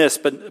don't want to miss,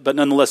 but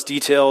nonetheless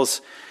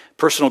details,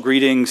 personal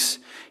greetings.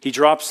 He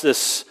drops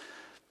this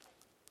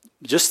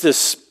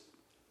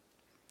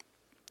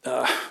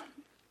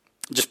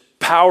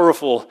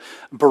powerful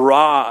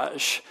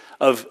barrage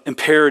of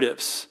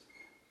imperatives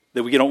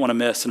that we don't want to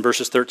miss in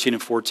verses 13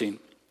 and 14.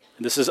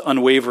 And this is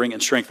unwavering in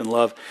strength and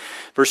love.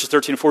 Verses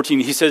 13 and 14,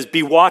 he says,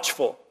 be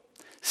watchful,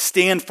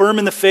 stand firm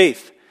in the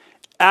faith,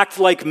 act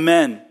like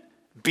men,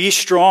 be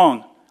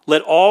strong,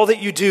 let all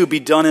that you do be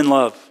done in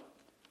love.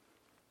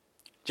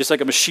 Just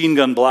like a machine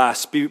gun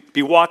blast,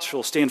 be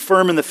watchful, stand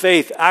firm in the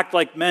faith, act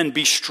like men,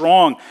 be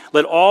strong,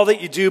 let all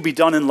that you do be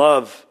done in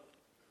love.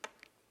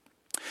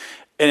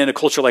 And in a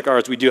culture like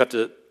ours, we do have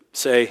to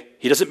say,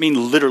 he doesn't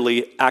mean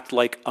literally act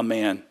like a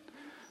man.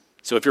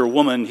 So if you're a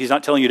woman, he's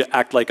not telling you to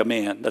act like a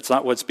man. That's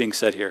not what's being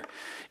said here.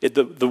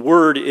 The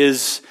word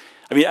is,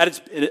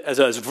 as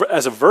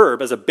a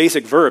verb, as a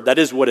basic verb, that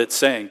is what it's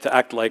saying, to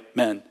act like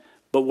men.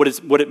 But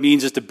what it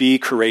means is to be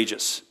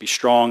courageous, be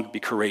strong, be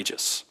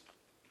courageous.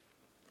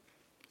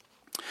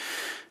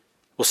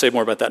 We'll say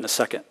more about that in a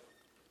second.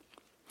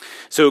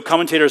 So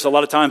commentators, a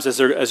lot of times, as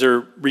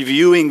they're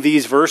reviewing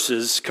these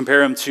verses,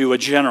 compare them to a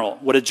general,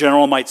 what a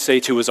general might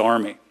say to his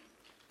army.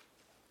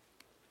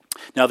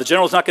 Now, the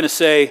general's not going to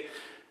say,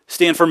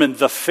 stand firm in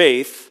the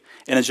faith,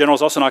 and a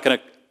general's also not going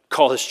to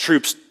call his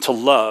troops to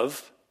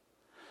love,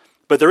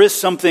 but there is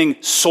something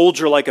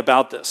soldier-like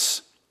about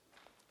this.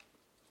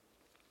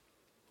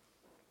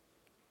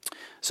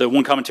 So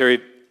one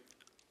commentary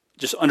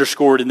just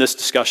underscored in this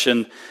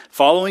discussion,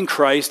 following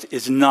Christ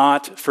is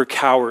not for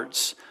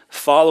cowards.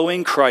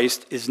 Following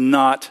Christ is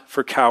not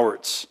for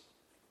cowards.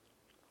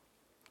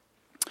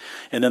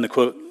 And then the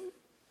quote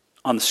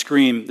on the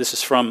screen, this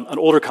is from an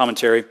older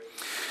commentary.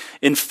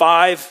 In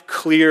 5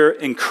 clear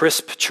and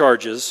crisp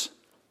charges,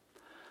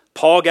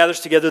 Paul gathers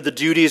together the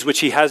duties which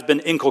he has been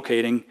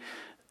inculcating,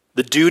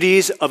 the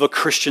duties of a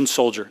Christian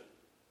soldier.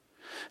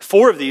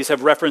 4 of these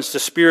have reference to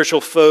spiritual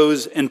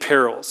foes and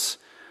perils,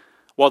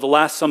 while the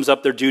last sums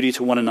up their duty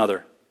to one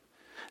another.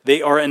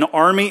 They are an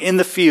army in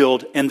the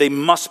field, and they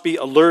must be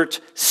alert,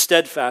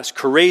 steadfast,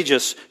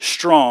 courageous,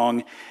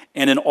 strong,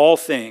 and in all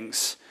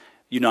things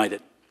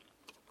united.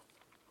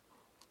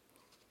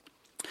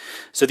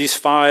 So these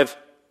 5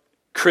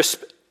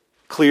 crisp,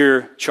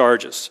 clear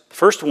charges. The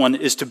first one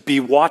is to be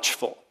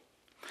watchful.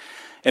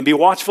 And be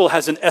watchful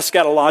has an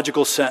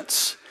eschatological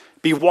sense.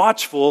 Be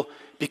watchful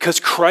because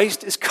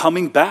Christ is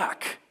coming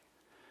back.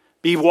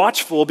 Be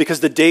watchful because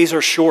the days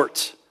are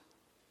short.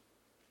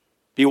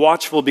 Be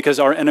watchful because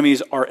our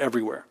enemies are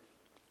everywhere.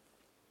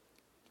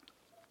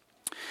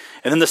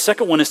 And then the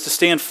second one is to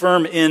stand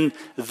firm in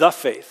the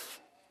faith.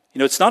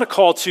 It's not a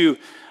call to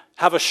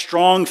have a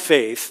strong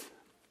faith,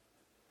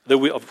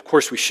 though of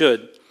course we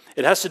should.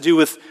 It has to do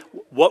with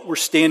what we're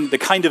the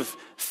kind of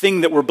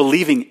thing that we're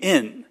believing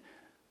in.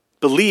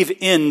 Believe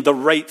in the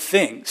right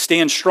thing.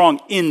 Stand strong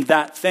in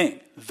that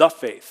thing. The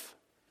faith.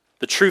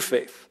 The true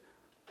faith.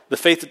 The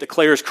faith that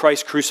declares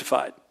Christ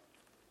crucified.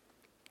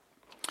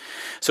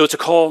 So it's a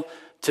call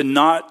to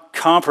not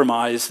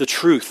compromise the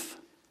truth.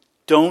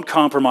 Don't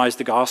compromise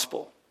the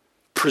gospel.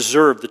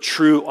 Preserve the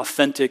true,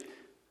 authentic,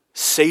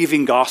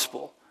 saving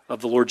gospel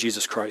of the Lord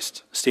Jesus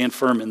Christ. Stand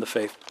firm in the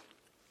faith.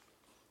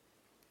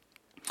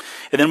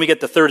 And then we get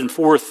the third and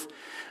fourth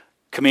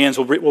commands.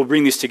 We'll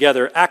bring these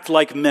together. Act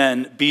like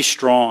men, be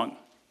strong.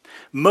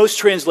 Most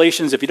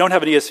translations, if you don't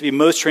have an ESV,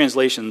 most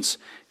translations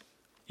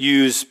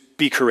use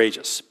be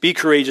courageous. Be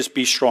courageous,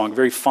 be strong.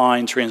 Very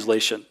fine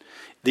translation.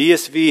 The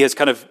ESV has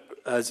kind of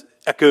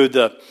echoed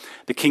the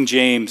King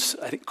James.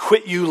 I think,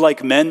 quit you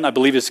like men, I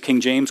believe is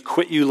King James.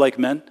 Quit you like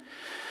men.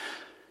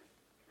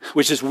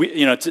 Which is,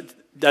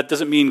 that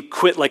doesn't mean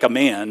quit like a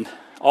man.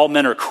 All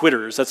men are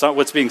quitters. That's not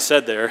what's being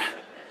said there.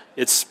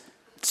 It's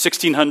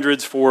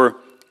 1600s for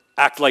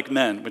act like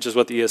men, which is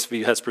what the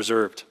ESV has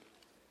preserved.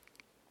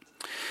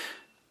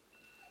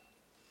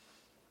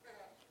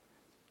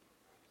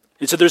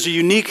 And so there's a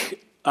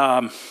unique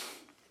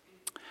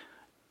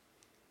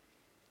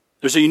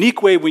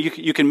way where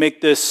you can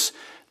make this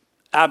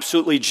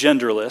absolutely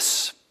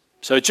genderless.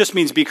 So it just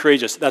means be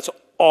courageous. That's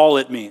all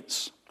it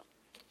means.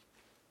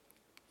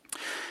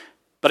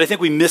 But I think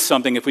we miss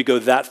something if we go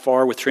that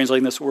far with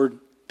translating this word,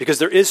 because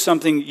there is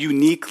something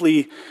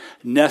uniquely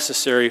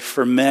necessary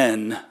for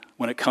men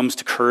when it comes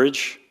to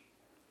courage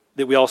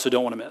that we also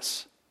don't want to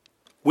miss.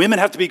 Women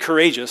have to be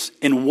courageous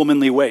in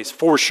womanly ways,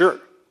 for sure.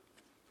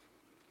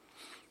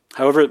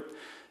 However,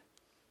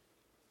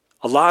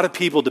 a lot of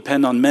people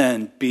depend on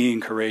men being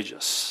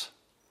courageous.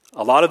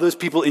 A lot of those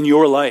people in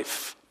your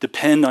life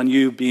depend on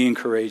you being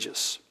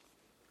courageous.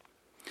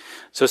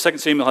 So 2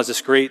 Samuel has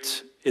this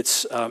great,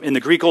 it's in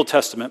the Greek Old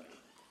Testament,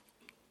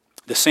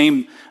 the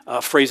same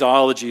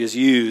phraseology is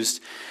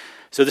used.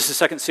 So this is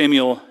 2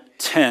 Samuel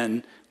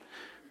 10.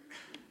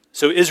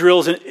 So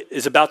Israel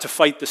is about to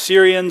fight the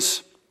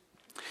Syrians.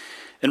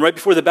 And right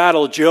before the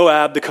battle,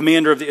 Joab, the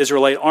commander of the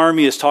Israelite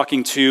army, is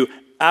talking to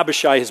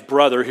Abishai, his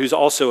brother, who's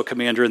also a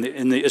commander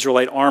in the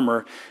Israelite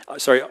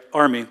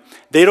army.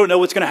 They don't know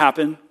what's going to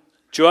happen.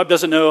 Joab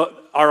doesn't know,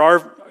 are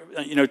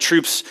our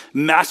troops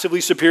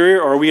massively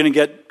superior, or are we going to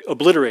get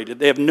obliterated?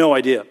 They have no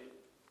idea.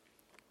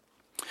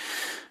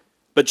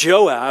 But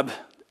Joab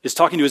is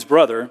talking to his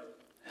brother,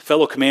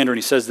 fellow commander, and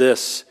he says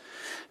this,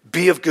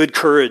 be of good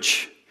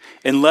courage,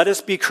 and let us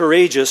be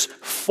courageous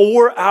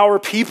for our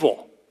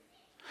people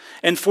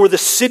and for the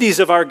cities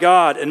of our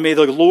God, and may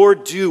the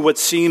Lord do what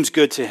seems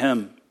good to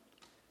him.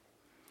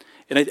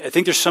 And I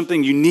think there's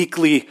something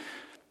uniquely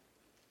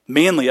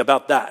manly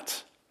about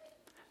that.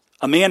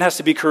 A man has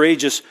to be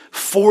courageous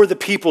for the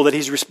people that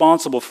he's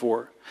responsible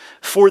for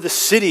the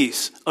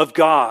cities of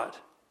God.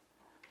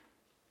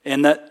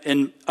 And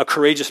a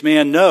courageous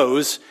man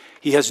knows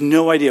he has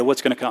no idea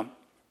what's going to come.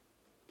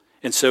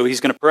 And so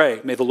he's going to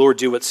pray, may the Lord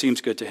do what seems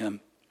good to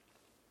him.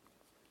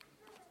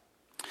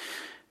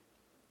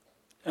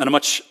 And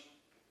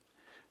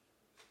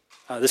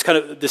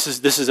this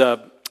is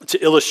to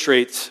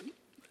illustrate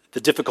the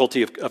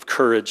difficulty of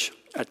courage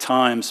at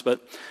times. But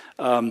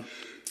Ann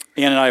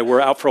and I were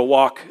out for a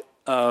walk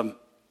a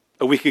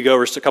week ago,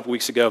 or just a couple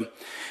weeks ago,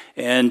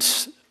 and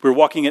we were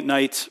walking at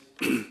night,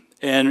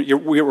 and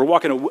we were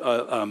walking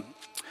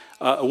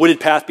a wooded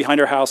path behind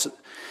our house,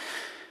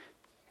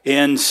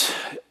 and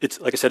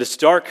it's like I said, it's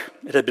dark.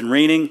 It had been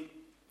raining,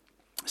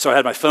 so I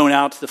had my phone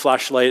out, the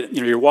flashlight.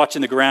 You're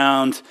watching the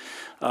ground.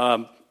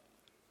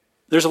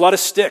 There's a lot of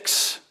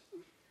sticks.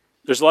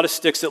 There's a lot of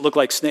sticks that look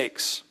like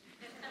snakes.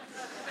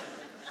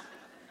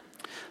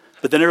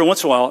 But then every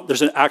once in a while,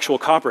 there's an actual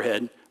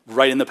copperhead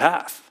right in the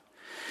path.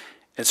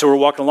 And so we're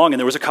walking along, and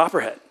there was a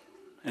copperhead.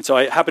 And so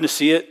I happened to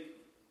see it.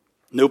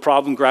 No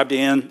problem, grabbed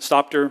Ann,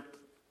 stopped her.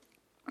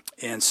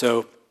 And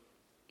so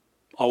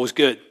all was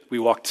good. We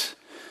walked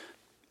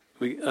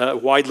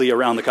widely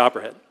around the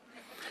copperhead.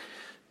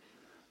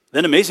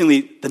 Then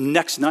amazingly, the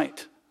next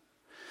night,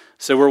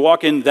 so we're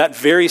walking that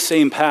very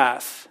same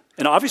path,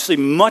 and obviously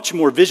much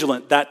more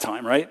vigilant that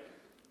time, right?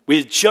 We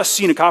had just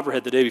seen a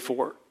copperhead the day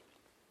before.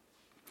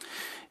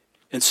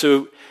 And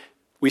so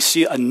we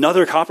see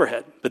another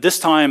copperhead, but this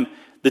time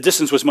the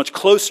distance was much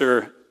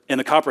closer, and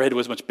the copperhead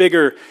was much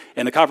bigger,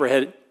 and the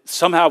copperhead,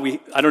 somehow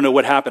I don't know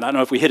what happened. I don't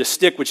know if we hit a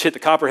stick which hit the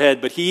copperhead,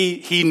 but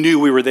he knew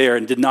we were there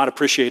and did not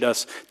appreciate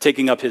us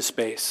taking up his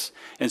space.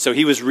 And so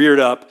he was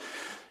reared up.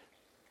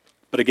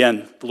 But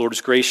again, the Lord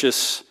is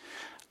gracious,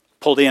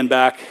 pulled Ann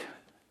back,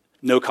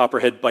 no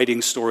copperhead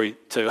biting story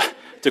to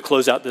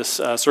close out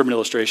this sermon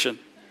illustration.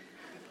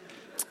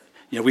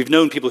 We've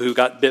known people who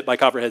got bit by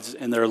copperheads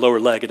in their lower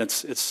leg, and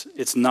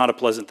it's not a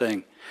pleasant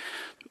thing.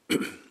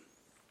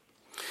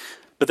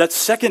 But that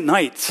second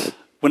night,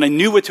 when I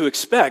knew what to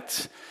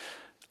expect,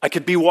 I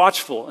could be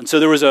watchful. And so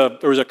there was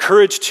a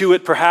courage to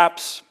it,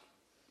 perhaps,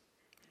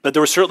 but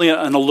there was certainly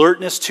an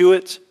alertness to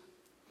it.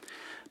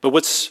 But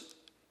what's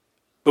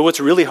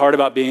really hard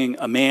about being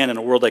a man in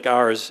a world like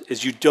ours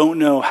is you don't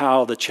know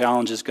how the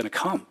challenge is going to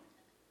come.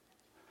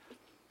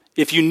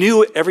 If you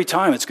knew every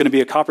time it's going to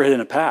be a copperhead in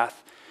a path,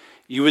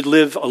 you would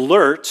live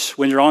alert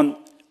when you're on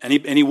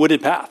any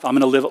wooded path. I'm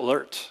going to live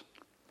alert.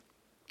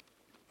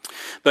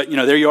 But,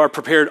 there you are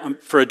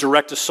prepared for a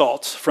direct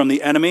assault from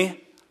the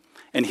enemy,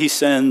 and he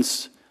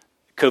sends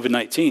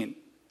COVID-19.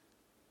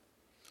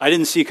 I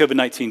didn't see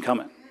COVID-19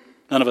 coming.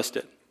 None of us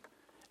did.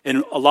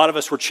 And a lot of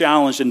us were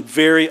challenged in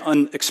very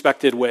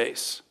unexpected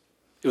ways.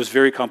 It was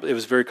very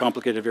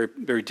complicated, very,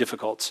 very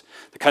difficult.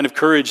 The kind of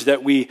courage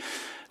that we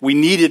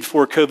needed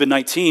for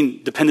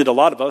COVID-19 depended a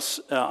lot of us,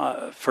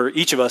 for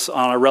each of us,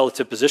 on our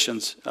relative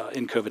positions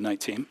in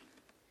COVID-19.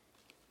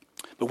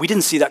 But we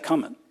didn't see that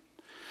coming.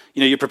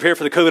 You prepare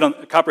for the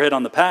copperhead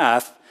on the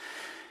path,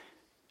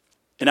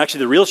 and actually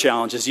the real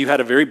challenge is you had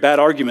a very bad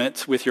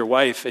argument with your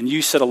wife, and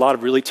you said a lot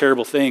of really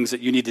terrible things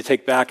that you need to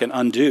take back and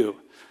undo.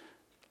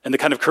 And the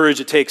kind of courage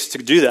it takes to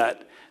do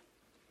that,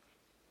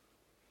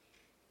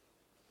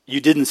 you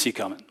didn't see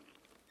coming.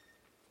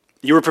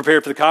 You were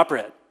prepared for the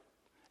copperhead.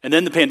 And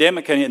then the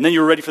pandemic came, and then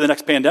you were ready for the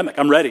next pandemic.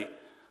 I'm ready.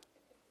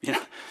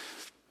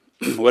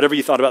 Whatever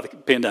you thought about the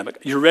pandemic,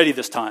 you're ready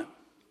this time.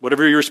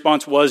 Whatever your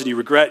response was and you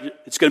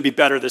regret, it's going to be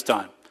better this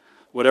time.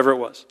 Whatever it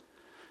was.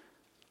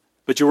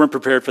 But you weren't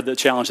prepared for the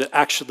challenge that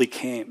actually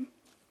came.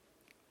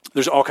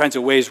 There's all kinds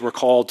of ways we're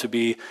called to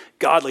be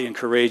godly and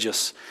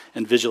courageous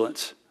and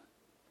vigilant.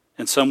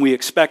 And some we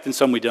expect and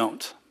some we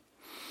don't.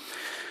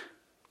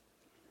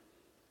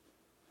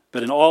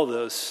 But in all of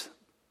those,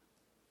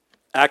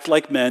 act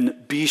like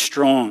men, be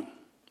strong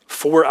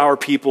for our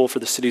people, for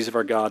the cities of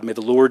our God. May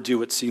the Lord do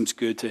what seems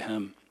good to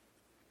him.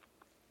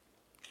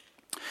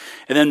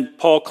 And then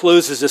Paul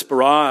closes this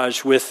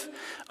barrage with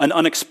an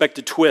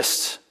unexpected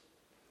twist.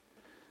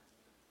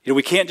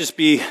 We can't just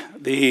be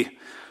the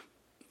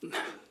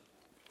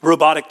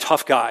robotic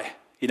tough guy.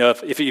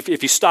 If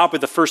you stop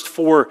with the first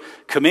 4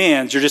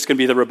 commands, you're just going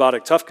to be the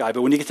robotic tough guy.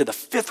 But when you get to the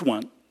 5th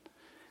one,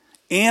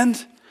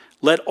 and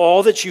let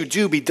all that you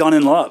do be done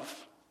in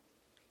love.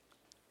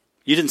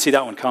 You didn't see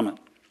that one coming.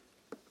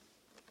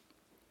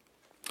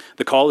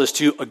 The call is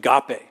to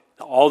agape.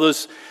 All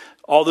those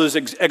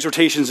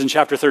exhortations in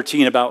chapter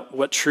 13 about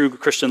what true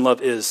Christian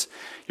love is.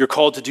 You're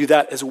called to do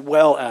that as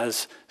well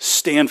as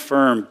stand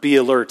firm, be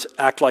alert,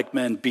 act like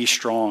men, be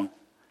strong.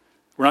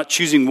 We're not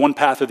choosing one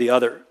path or the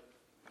other.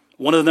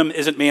 One of them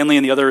isn't manly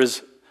and the other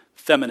is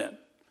feminine.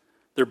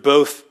 They're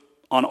both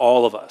on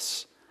all of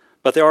us.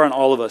 But they are on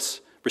all of us,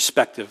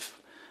 respective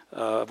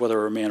of whether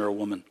we're a man or a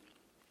woman.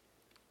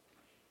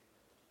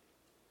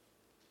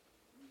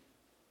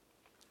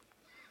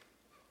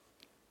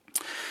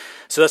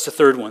 So that's the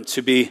third one,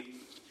 to be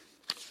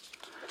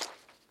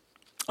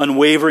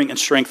unwavering in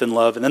strength and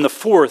love. And then the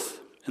fourth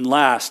and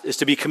last is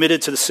to be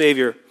committed to the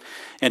Savior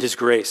and his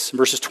grace. In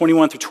verses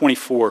 21 through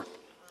 24.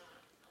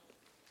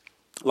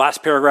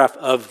 Last paragraph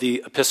of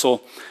the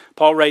epistle,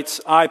 Paul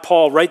writes, I,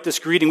 Paul, write this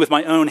greeting with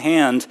my own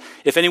hand.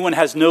 If anyone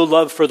has no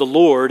love for the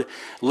Lord,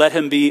 let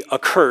him be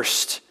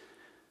accursed.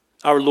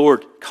 Our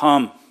Lord,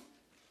 come.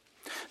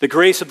 The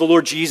grace of the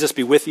Lord Jesus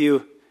be with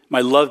you. My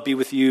love be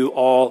with you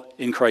all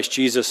in Christ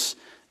Jesus.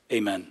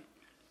 Amen.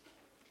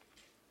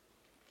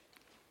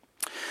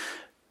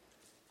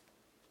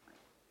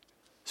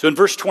 So in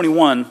verse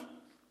 21,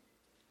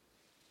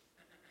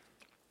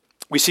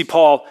 we see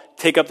Paul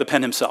take up the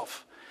pen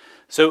himself.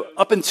 So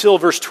up until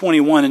verse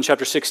 21 in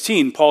chapter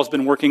 16, Paul's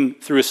been working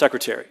through a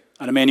secretary,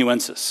 an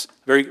amanuensis.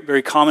 Very,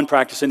 very common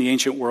practice in the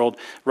ancient world.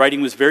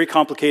 Writing was very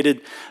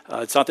complicated.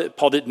 It's not that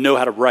Paul didn't know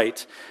how to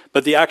write,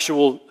 but the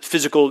actual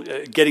physical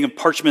getting of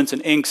parchments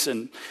and inks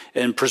and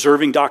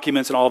preserving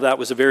documents and all of that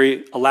was a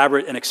very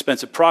elaborate and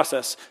expensive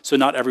process, so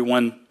not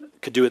everyone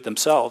could do it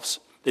themselves.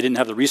 They didn't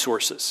have the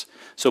resources.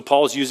 So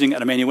Paul's using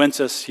an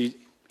amanuensis.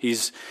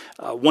 He's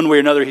one way or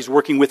another, he's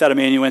working with that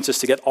amanuensis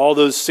to get all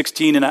those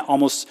 16 and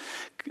almost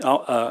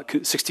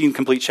 16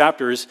 complete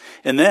chapters.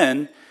 And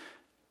then,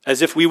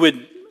 as if we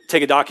would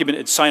take a document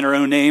and sign our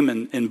own name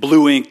in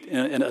blue ink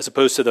as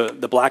opposed to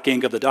the black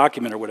ink of the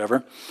document or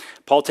whatever,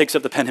 Paul takes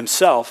up the pen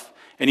himself,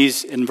 and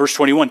he's, in verse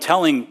 21,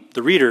 telling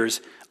the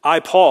readers, I,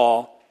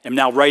 Paul, am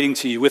now writing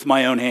to you with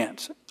my own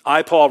hand.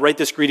 I, Paul, write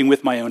this greeting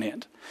with my own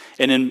hand.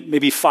 And in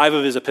maybe 5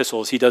 of his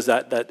epistles, he does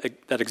that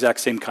exact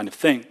same kind of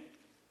thing.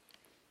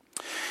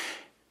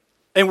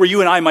 And where you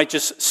and I might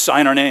just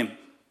sign our name.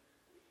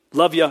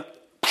 Love ya,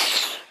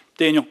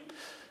 Daniel.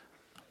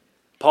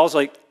 Paul's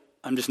like,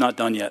 I'm just not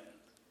done yet.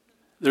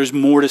 There's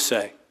more to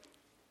say.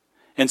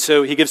 And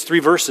so he gives 3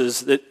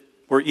 verses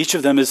where each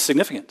of them is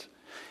significant.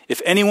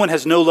 If anyone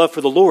has no love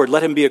for the Lord,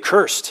 let him be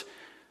accursed.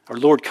 Our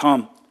Lord,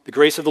 come. The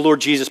grace of the Lord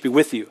Jesus be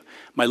with you.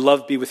 My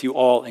love be with you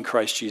all in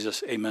Christ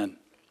Jesus. Amen.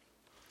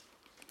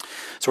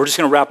 So we're just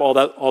going to wrap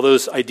all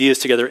those ideas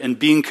together in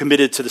being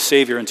committed to the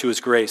Savior and to his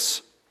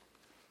grace.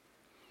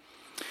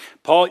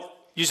 Paul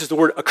uses the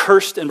word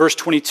accursed in verse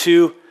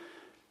 22.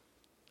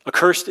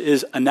 Accursed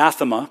is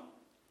anathema.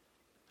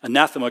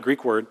 Anathema,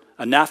 Greek word,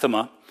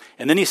 anathema.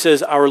 And then he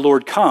says, our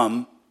Lord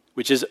come,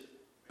 which is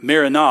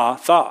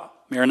Maranatha.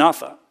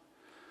 Maranatha.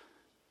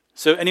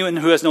 So anyone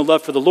who has no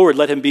love for the Lord,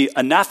 let him be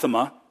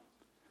anathema,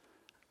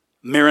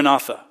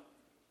 Maranatha.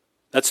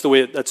 That's the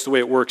way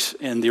it works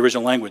in the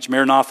original language.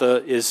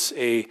 Maranatha is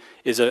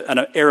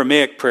an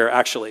Aramaic prayer,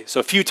 actually.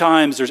 So a few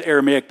times there's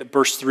Aramaic that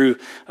bursts through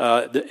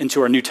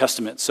into our New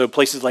Testament. So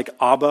places like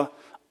Abba,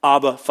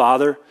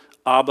 Father.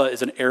 Abba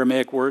is an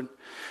Aramaic word.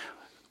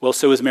 Well,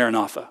 so is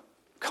Maranatha.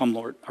 Come,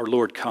 Lord, our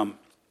Lord, come.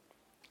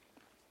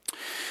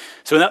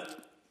 So in that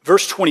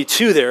verse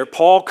 22 there,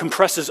 Paul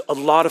compresses a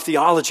lot of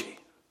theology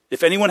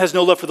If anyone has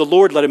no love for the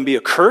Lord, let him be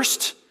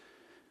accursed.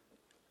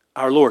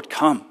 Our Lord,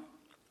 come.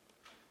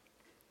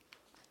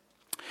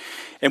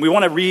 And we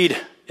want to read,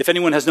 if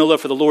anyone has no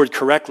love for the Lord,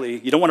 correctly.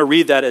 You don't want to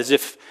read that as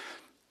if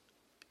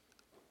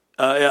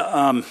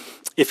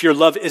your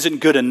love isn't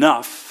good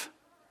enough,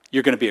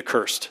 you're going to be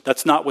accursed.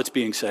 That's not what's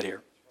being said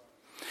here.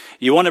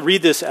 You want to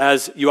read this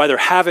as you either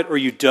have it or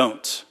you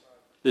don't.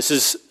 This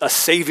is a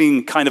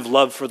saving kind of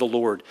love for the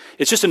Lord.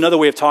 It's just another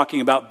way of talking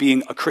about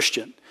being a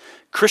Christian.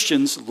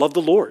 Christians love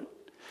the Lord.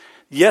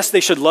 Yes, they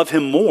should love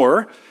him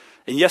more.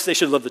 And yes, they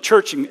should love the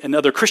church and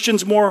other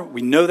Christians more.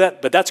 We know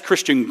that. But that's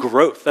Christian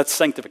growth. That's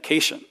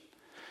sanctification.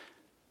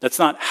 That's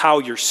not how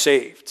you're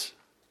saved.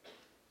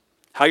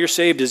 How you're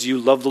saved is you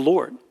love the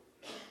Lord.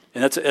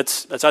 And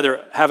that's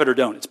either have it or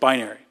don't. It's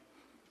binary.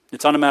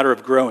 It's not a matter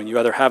of growing. You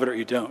either have it or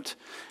you don't.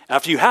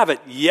 After you have it,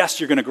 yes,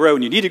 you're going to grow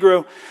and you need to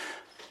grow.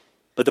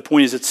 But the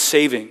point is it's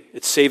saving.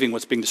 It's saving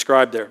what's being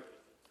described there.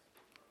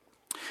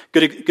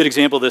 Good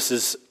example of this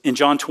is in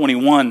John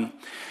 21.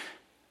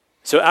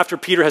 So after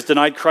Peter has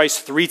denied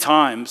Christ 3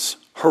 times,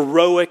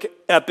 heroic,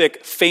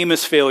 epic,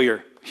 famous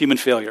failure, human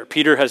failure.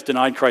 Peter has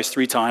denied Christ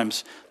 3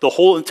 times. The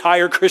whole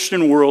entire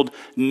Christian world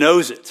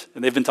knows it.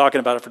 And they've been talking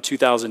about it for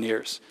 2,000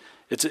 years.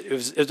 It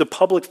was a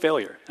public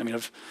failure. I mean,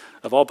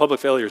 of all public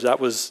failures, that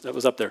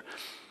was up there.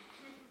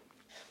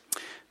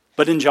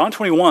 But in John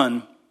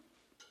 21,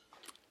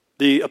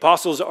 the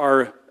apostles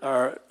are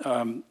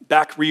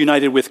back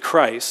reunited with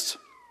Christ,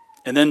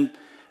 and then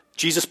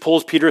Jesus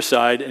pulls Peter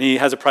aside, and he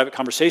has a private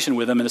conversation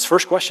with him, and his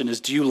first question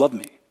is, do you love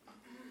me?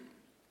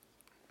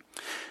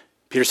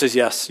 Peter says,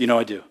 yes,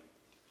 I do.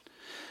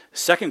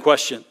 Second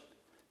question,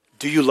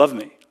 do you love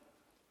me?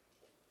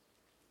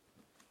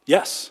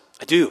 Yes,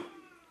 I do.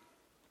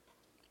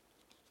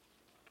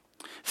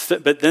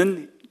 But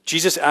then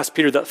Jesus asked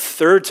Peter the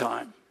third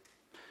time,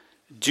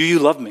 do you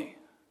love me?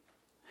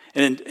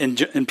 And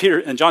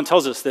John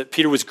tells us that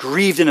Peter was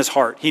grieved in his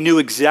heart. He knew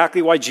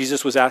exactly why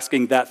Jesus was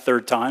asking that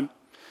third time.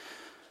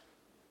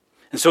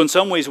 And so in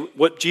some ways,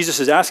 what Jesus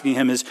is asking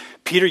him is,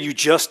 Peter, you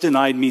just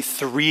denied me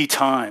 3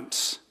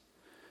 times.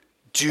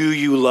 Do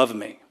you love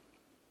me?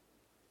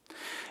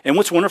 And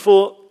what's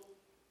wonderful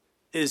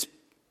is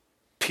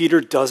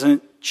Peter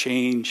doesn't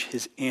change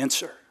his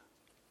answer.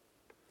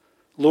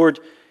 Lord,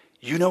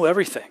 you know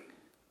everything.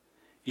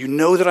 You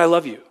know that I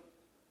love you.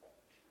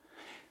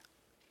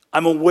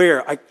 I'm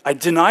aware. I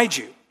denied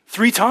you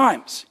 3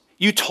 times.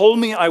 You told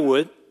me I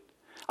would.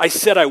 I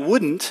said I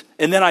wouldn't,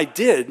 and then I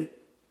did.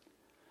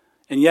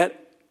 And yet,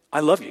 I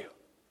love you.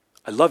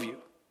 I love you.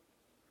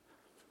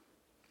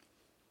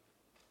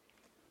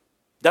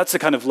 That's the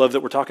kind of love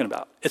that we're talking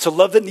about. It's a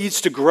love that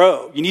needs to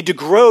grow. You need to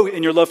grow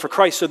in your love for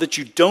Christ so that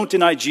you don't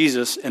deny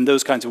Jesus in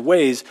those kinds of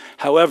ways.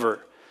 However,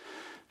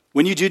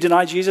 when you do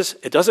deny Jesus,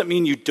 it doesn't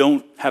mean you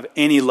don't have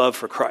any love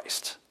for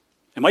Christ.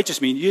 It might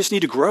just mean you just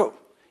need to grow.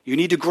 You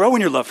need to grow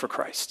in your love for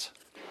Christ.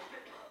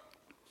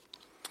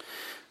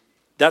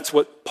 That's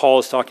what Paul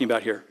is talking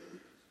about here.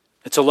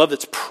 It's a love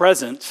that's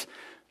present,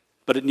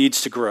 but it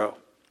needs to grow.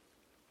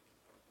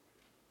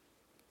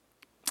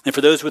 And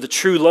for those with a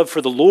true love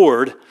for the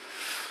Lord,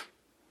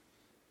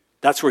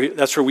 that's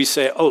where we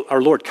say, oh,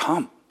 our Lord,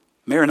 come.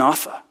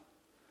 Maranatha.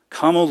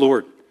 Come, O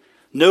Lord.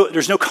 No,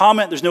 there's no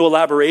comment, there's no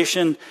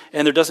elaboration,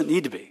 and there doesn't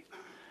need to be.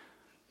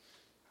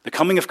 The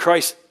coming of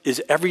Christ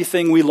is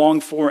everything we long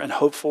for and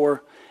hope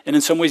for, and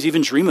in some ways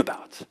even dream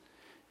about.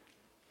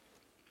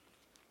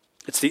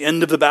 It's the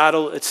end of the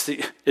battle. It's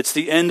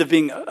the end of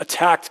being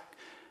attacked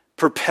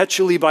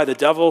perpetually by the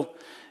devil.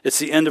 It's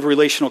the end of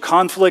relational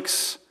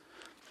conflicts.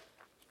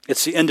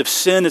 It's the end of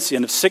sin. It's the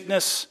end of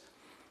sickness.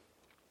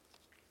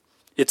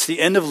 It's the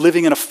end of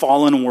living in a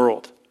fallen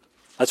world.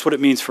 That's what it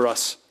means for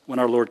us when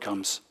our Lord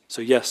comes.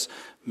 So yes,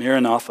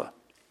 Maranatha.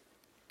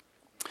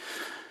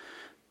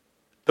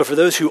 But for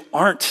those who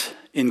aren't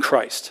in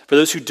Christ, for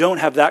those who don't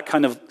have that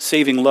kind of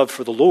saving love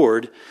for the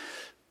Lord,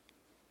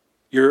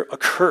 you're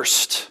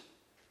accursed.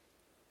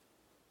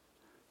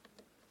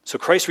 So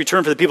Christ's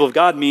return for the people of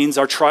God means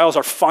our trials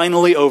are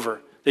finally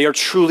over. They are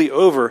truly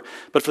over.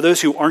 But for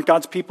those who aren't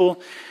God's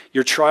people,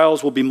 your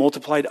trials will be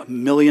multiplied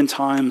 1,000,000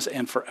 times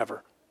and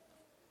forever.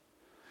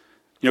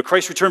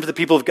 Christ's return for the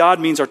people of God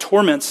means our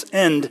torments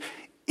end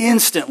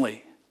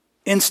instantly.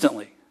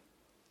 Instantly.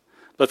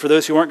 But for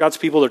those who aren't God's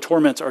people, their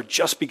torments are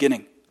just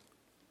beginning.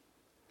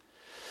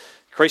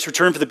 Christ's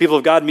return for the people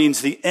of God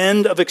means the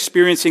end of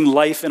experiencing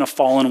life in a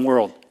fallen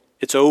world.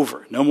 It's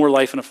over. No more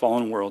life in a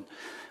fallen world.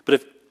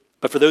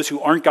 But for those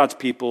who aren't God's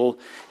people,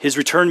 his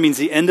return means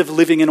the end of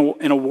living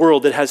in a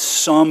world that has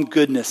some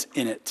goodness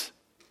in it.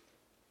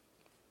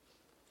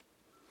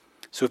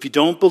 So if you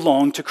don't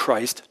belong to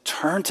Christ,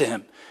 turn to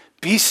him.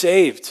 Be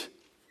saved.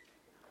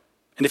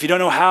 And if you don't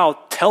know how,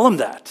 tell him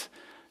that.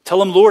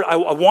 Tell him, Lord, I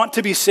want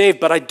to be saved,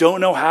 but I don't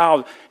know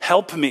how.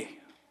 Help me.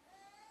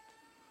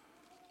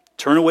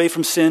 Turn away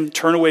from sin.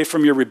 Turn away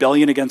from your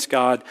rebellion against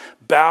God.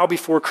 Bow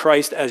before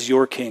Christ as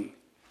your king.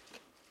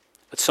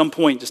 At some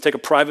point, just take a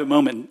private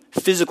moment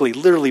and physically,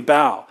 literally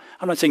bow.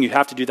 I'm not saying you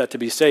have to do that to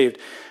be saved,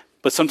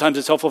 But sometimes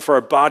it's helpful for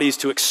our bodies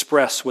to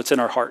express what's in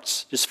our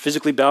hearts. Just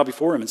physically bow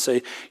before him and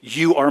say,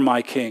 you are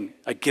my king.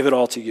 I give it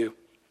all to you.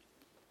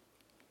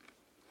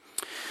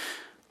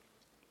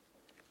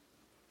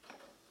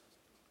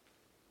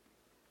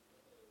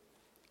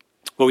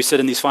 What we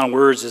said in these final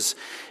words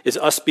is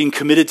us being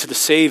committed to the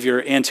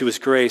Savior and to his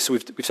grace. So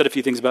we've said a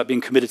few things about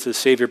being committed to the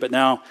Savior, but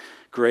now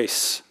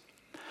grace.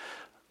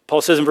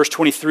 Paul says in verse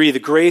 23, the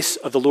grace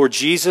of the Lord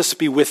Jesus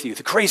be with you.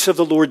 The grace of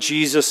the Lord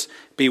Jesus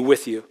be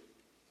with you.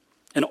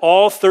 And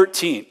all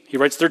 13, he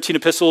writes 13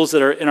 epistles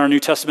that are in our New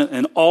Testament,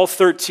 and all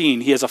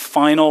 13, he has a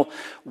final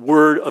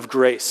word of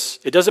grace.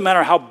 It doesn't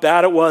matter how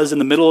bad it was in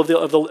the middle of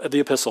the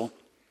epistle.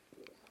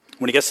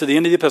 When he gets to the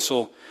end of the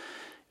epistle,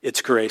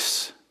 it's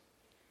grace.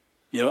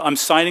 You know, I'm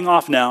signing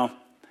off now.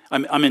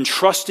 I'm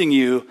entrusting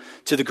you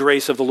to the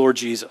grace of the Lord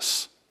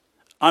Jesus.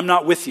 I'm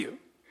not with you,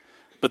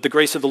 but the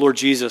grace of the Lord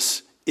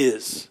Jesus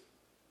is.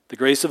 The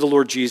grace of the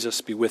Lord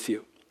Jesus be with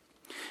you.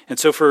 And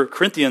so for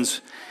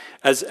Corinthians,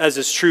 as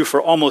is true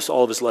for almost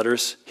all of his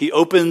letters, he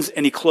opens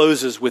and he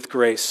closes with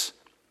grace.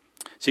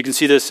 So you can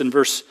see this in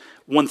verse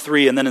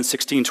 1:3 and then in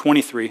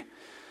 16:23.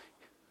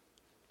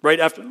 Right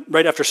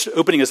after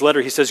opening his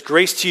letter, he says,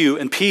 grace to you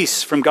and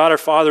peace from God our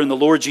Father and the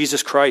Lord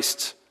Jesus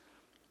Christ.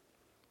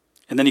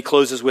 And then he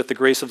closes with the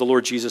grace of the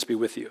Lord Jesus be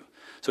with you.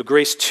 So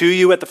grace to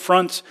you at the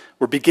front.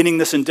 We're beginning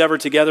this endeavor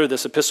together,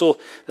 this epistle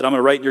that I'm going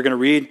to write and you're going to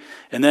read.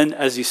 And then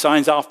as he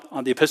signs off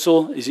on the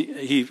epistle,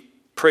 he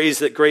prays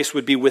that grace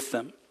would be with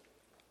them.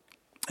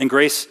 And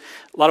grace,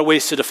 a lot of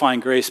ways to define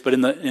grace, but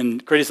in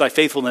Great is Thy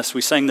Faithfulness,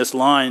 we sang this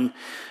line,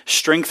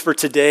 strength for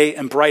today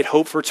and bright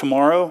hope for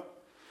tomorrow.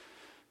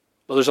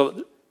 Well,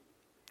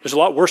 there's a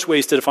lot worse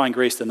ways to define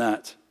grace than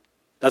that.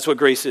 That's what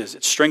grace is.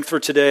 It's strength for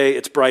today,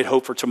 it's bright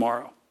hope for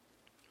tomorrow.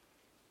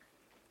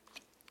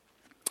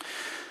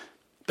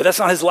 But that's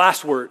not his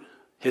last word.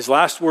 His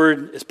last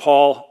word is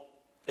Paul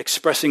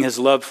expressing his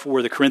love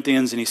for the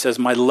Corinthians, and he says,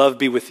 my love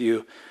be with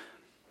you.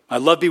 My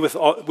love be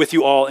with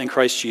you all in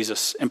Christ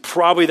Jesus. And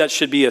probably that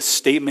should be a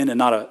statement and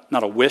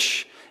not a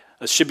wish.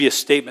 It should be a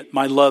statement.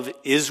 My love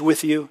is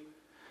with you.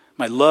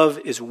 My love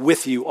is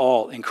with you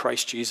all in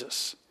Christ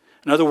Jesus.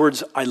 In other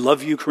words, I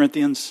love you,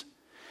 Corinthians.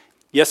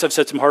 Yes, I've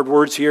said some hard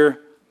words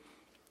here.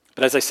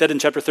 But as I said in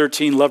chapter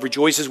 13, love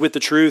rejoices with the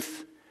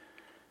truth.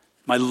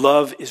 My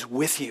love is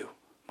with you.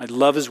 My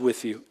love is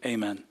with you.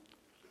 Amen.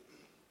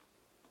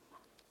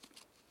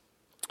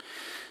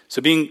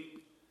 So being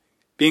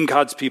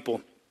God's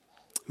people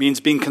means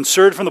being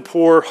concerned for the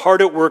poor,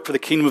 hard at work for the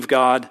kingdom of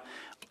God,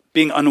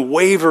 being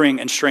unwavering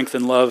in strength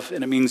and love,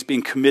 and it means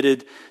being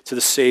committed to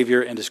the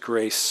Savior and his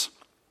grace.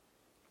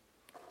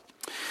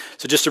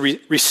 So just to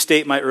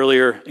restate my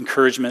earlier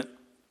encouragement,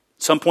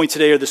 at some point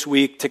today or this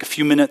week, take a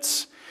few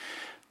minutes,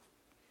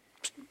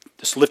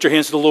 just lift your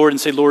hands to the Lord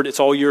and say, Lord, it's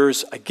all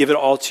yours. I give it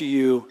all to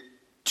you.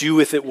 Do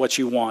with it what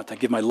you want. I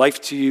give my life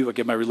to you. I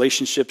give my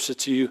relationships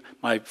to you,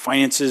 my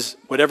finances,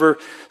 whatever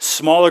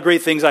small or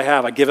great things I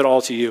have, I give it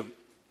all to you.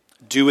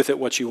 Do with it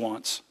what you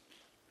want.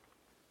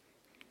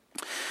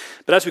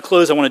 But as we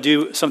close, I want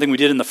to do something we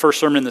did in the first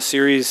sermon in the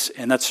series,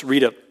 and that's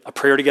read a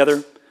prayer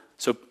together.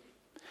 So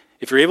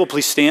if you're able,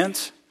 please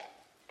stand.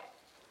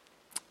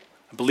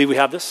 I believe we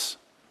have this.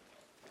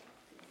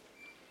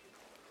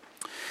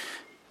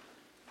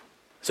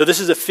 So this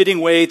is a fitting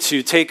way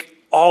to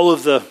take all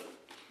of the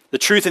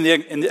truth in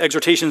the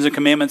exhortations and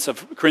commandments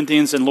of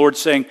Corinthians and Lord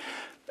saying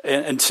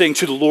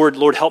to the Lord,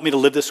 Lord, help me to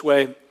live this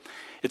way.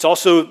 It's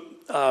also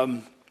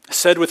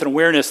said with an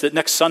awareness that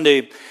next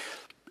Sunday,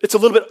 it's a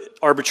little bit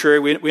arbitrary,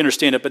 we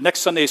understand it, but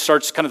next Sunday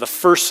starts kind of the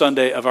first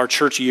Sunday of our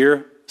church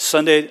year.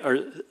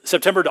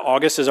 September to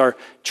August is our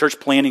church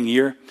planning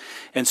year.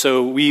 And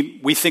so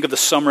we think of the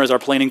summer as our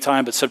planning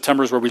time, but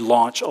September is where we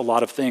launch a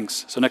lot of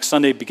things. So next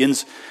Sunday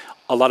begins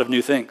a lot of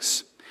new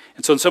things.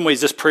 And so in some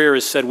ways, this prayer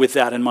is said with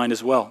that in mind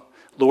as well.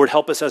 Lord,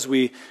 help us as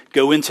we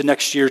go into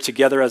next year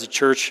together as a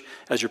church,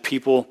 as your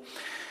people.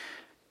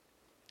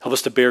 Help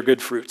us to bear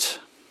good fruits.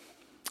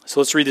 So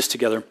let's read this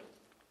together.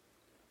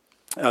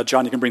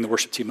 John, you can bring the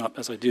worship team up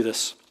as I do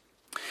this.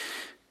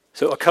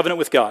 So a covenant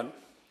with God.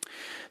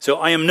 So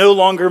I am no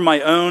longer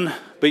my own,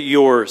 but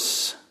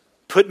yours.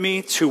 Put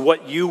me to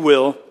what you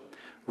will.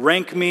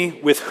 Rank me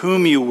with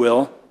whom you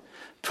will.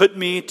 Put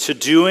me to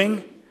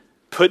doing.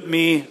 Put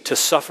me to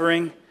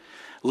suffering.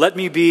 Let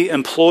me be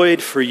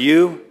employed for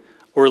you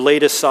or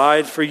laid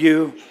aside for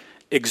you,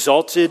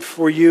 exalted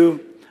for you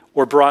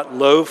or brought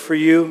low for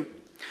you.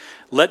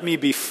 Let me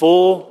be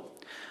full.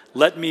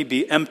 Let me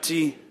be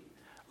empty.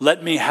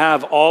 Let me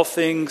have all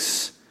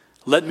things.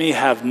 Let me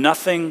have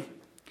nothing.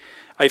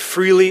 I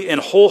freely and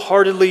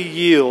wholeheartedly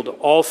yield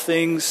all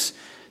things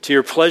to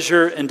your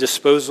pleasure and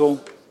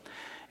disposal.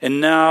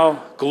 And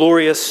now,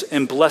 glorious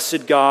and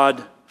blessed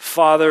God,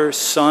 Father,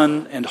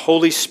 Son, and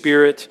Holy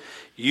Spirit,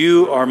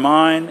 you are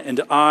mine and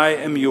I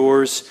am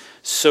yours.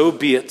 So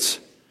be it.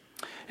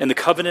 And the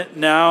covenant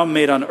now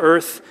made on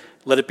earth,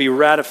 let it be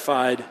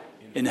ratified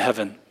in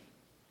heaven.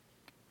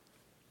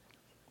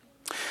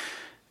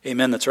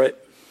 Amen, that's right.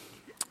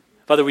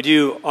 Father, we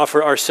do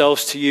offer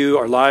ourselves to you,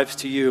 our lives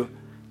to you.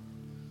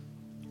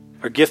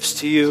 our gifts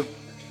to you,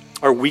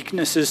 our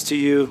weaknesses to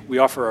you. We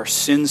offer our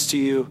sins to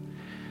you,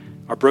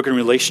 our broken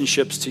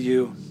relationships to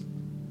you.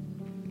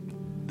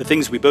 The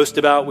things we boast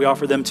about, we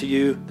offer them to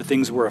you. The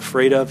things we're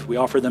afraid of, we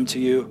offer them to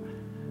you.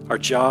 Our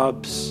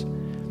jobs,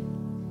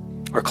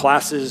 our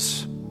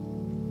classes,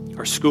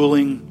 our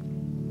schooling,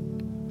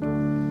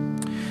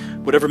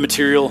 whatever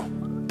material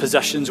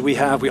possessions we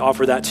have, we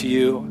offer that to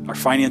you. Our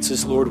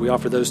finances, Lord, we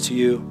offer those to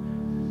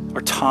you.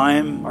 Our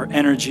time, our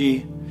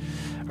energy,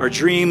 our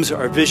dreams,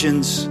 our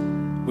visions,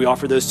 we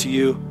offer those to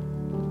you.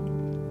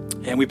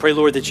 And we pray,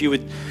 Lord, that you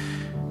would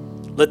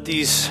let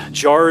these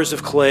jars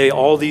of clay,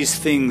 all these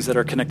things that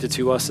are connected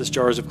to us as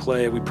jars of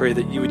clay, we pray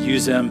that you would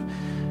use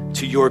them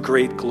to your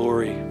great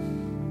glory.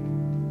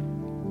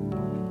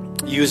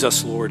 Use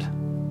us, Lord.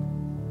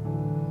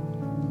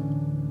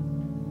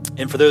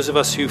 And for those of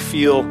us who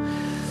feel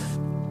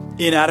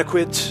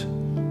inadequate,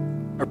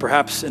 or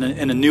perhaps in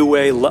a new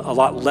way, a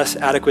lot less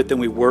adequate than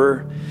we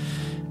were,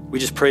 we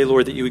just pray,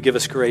 Lord, that you would give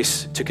us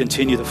grace to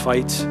continue the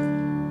fight,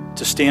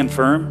 to stand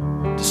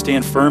firm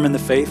in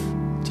the faith,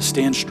 to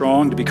stand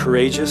strong, to be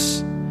courageous,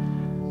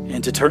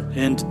 and to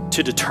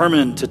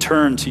determine to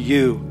turn to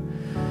you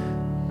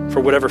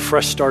for whatever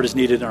fresh start is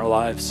needed in our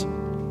lives.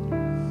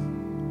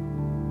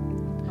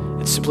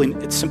 It's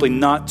simply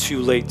not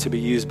too late to be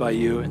used by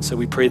you, and so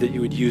we pray that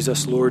you would use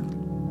us, Lord.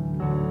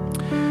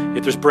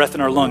 If there's breath in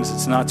our lungs,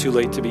 it's not too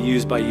late to be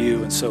used by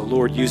you, and so,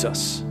 Lord, use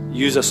us.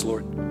 Use us,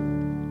 Lord.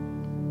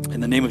 In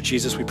the name of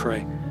Jesus we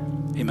pray.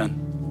 Amen.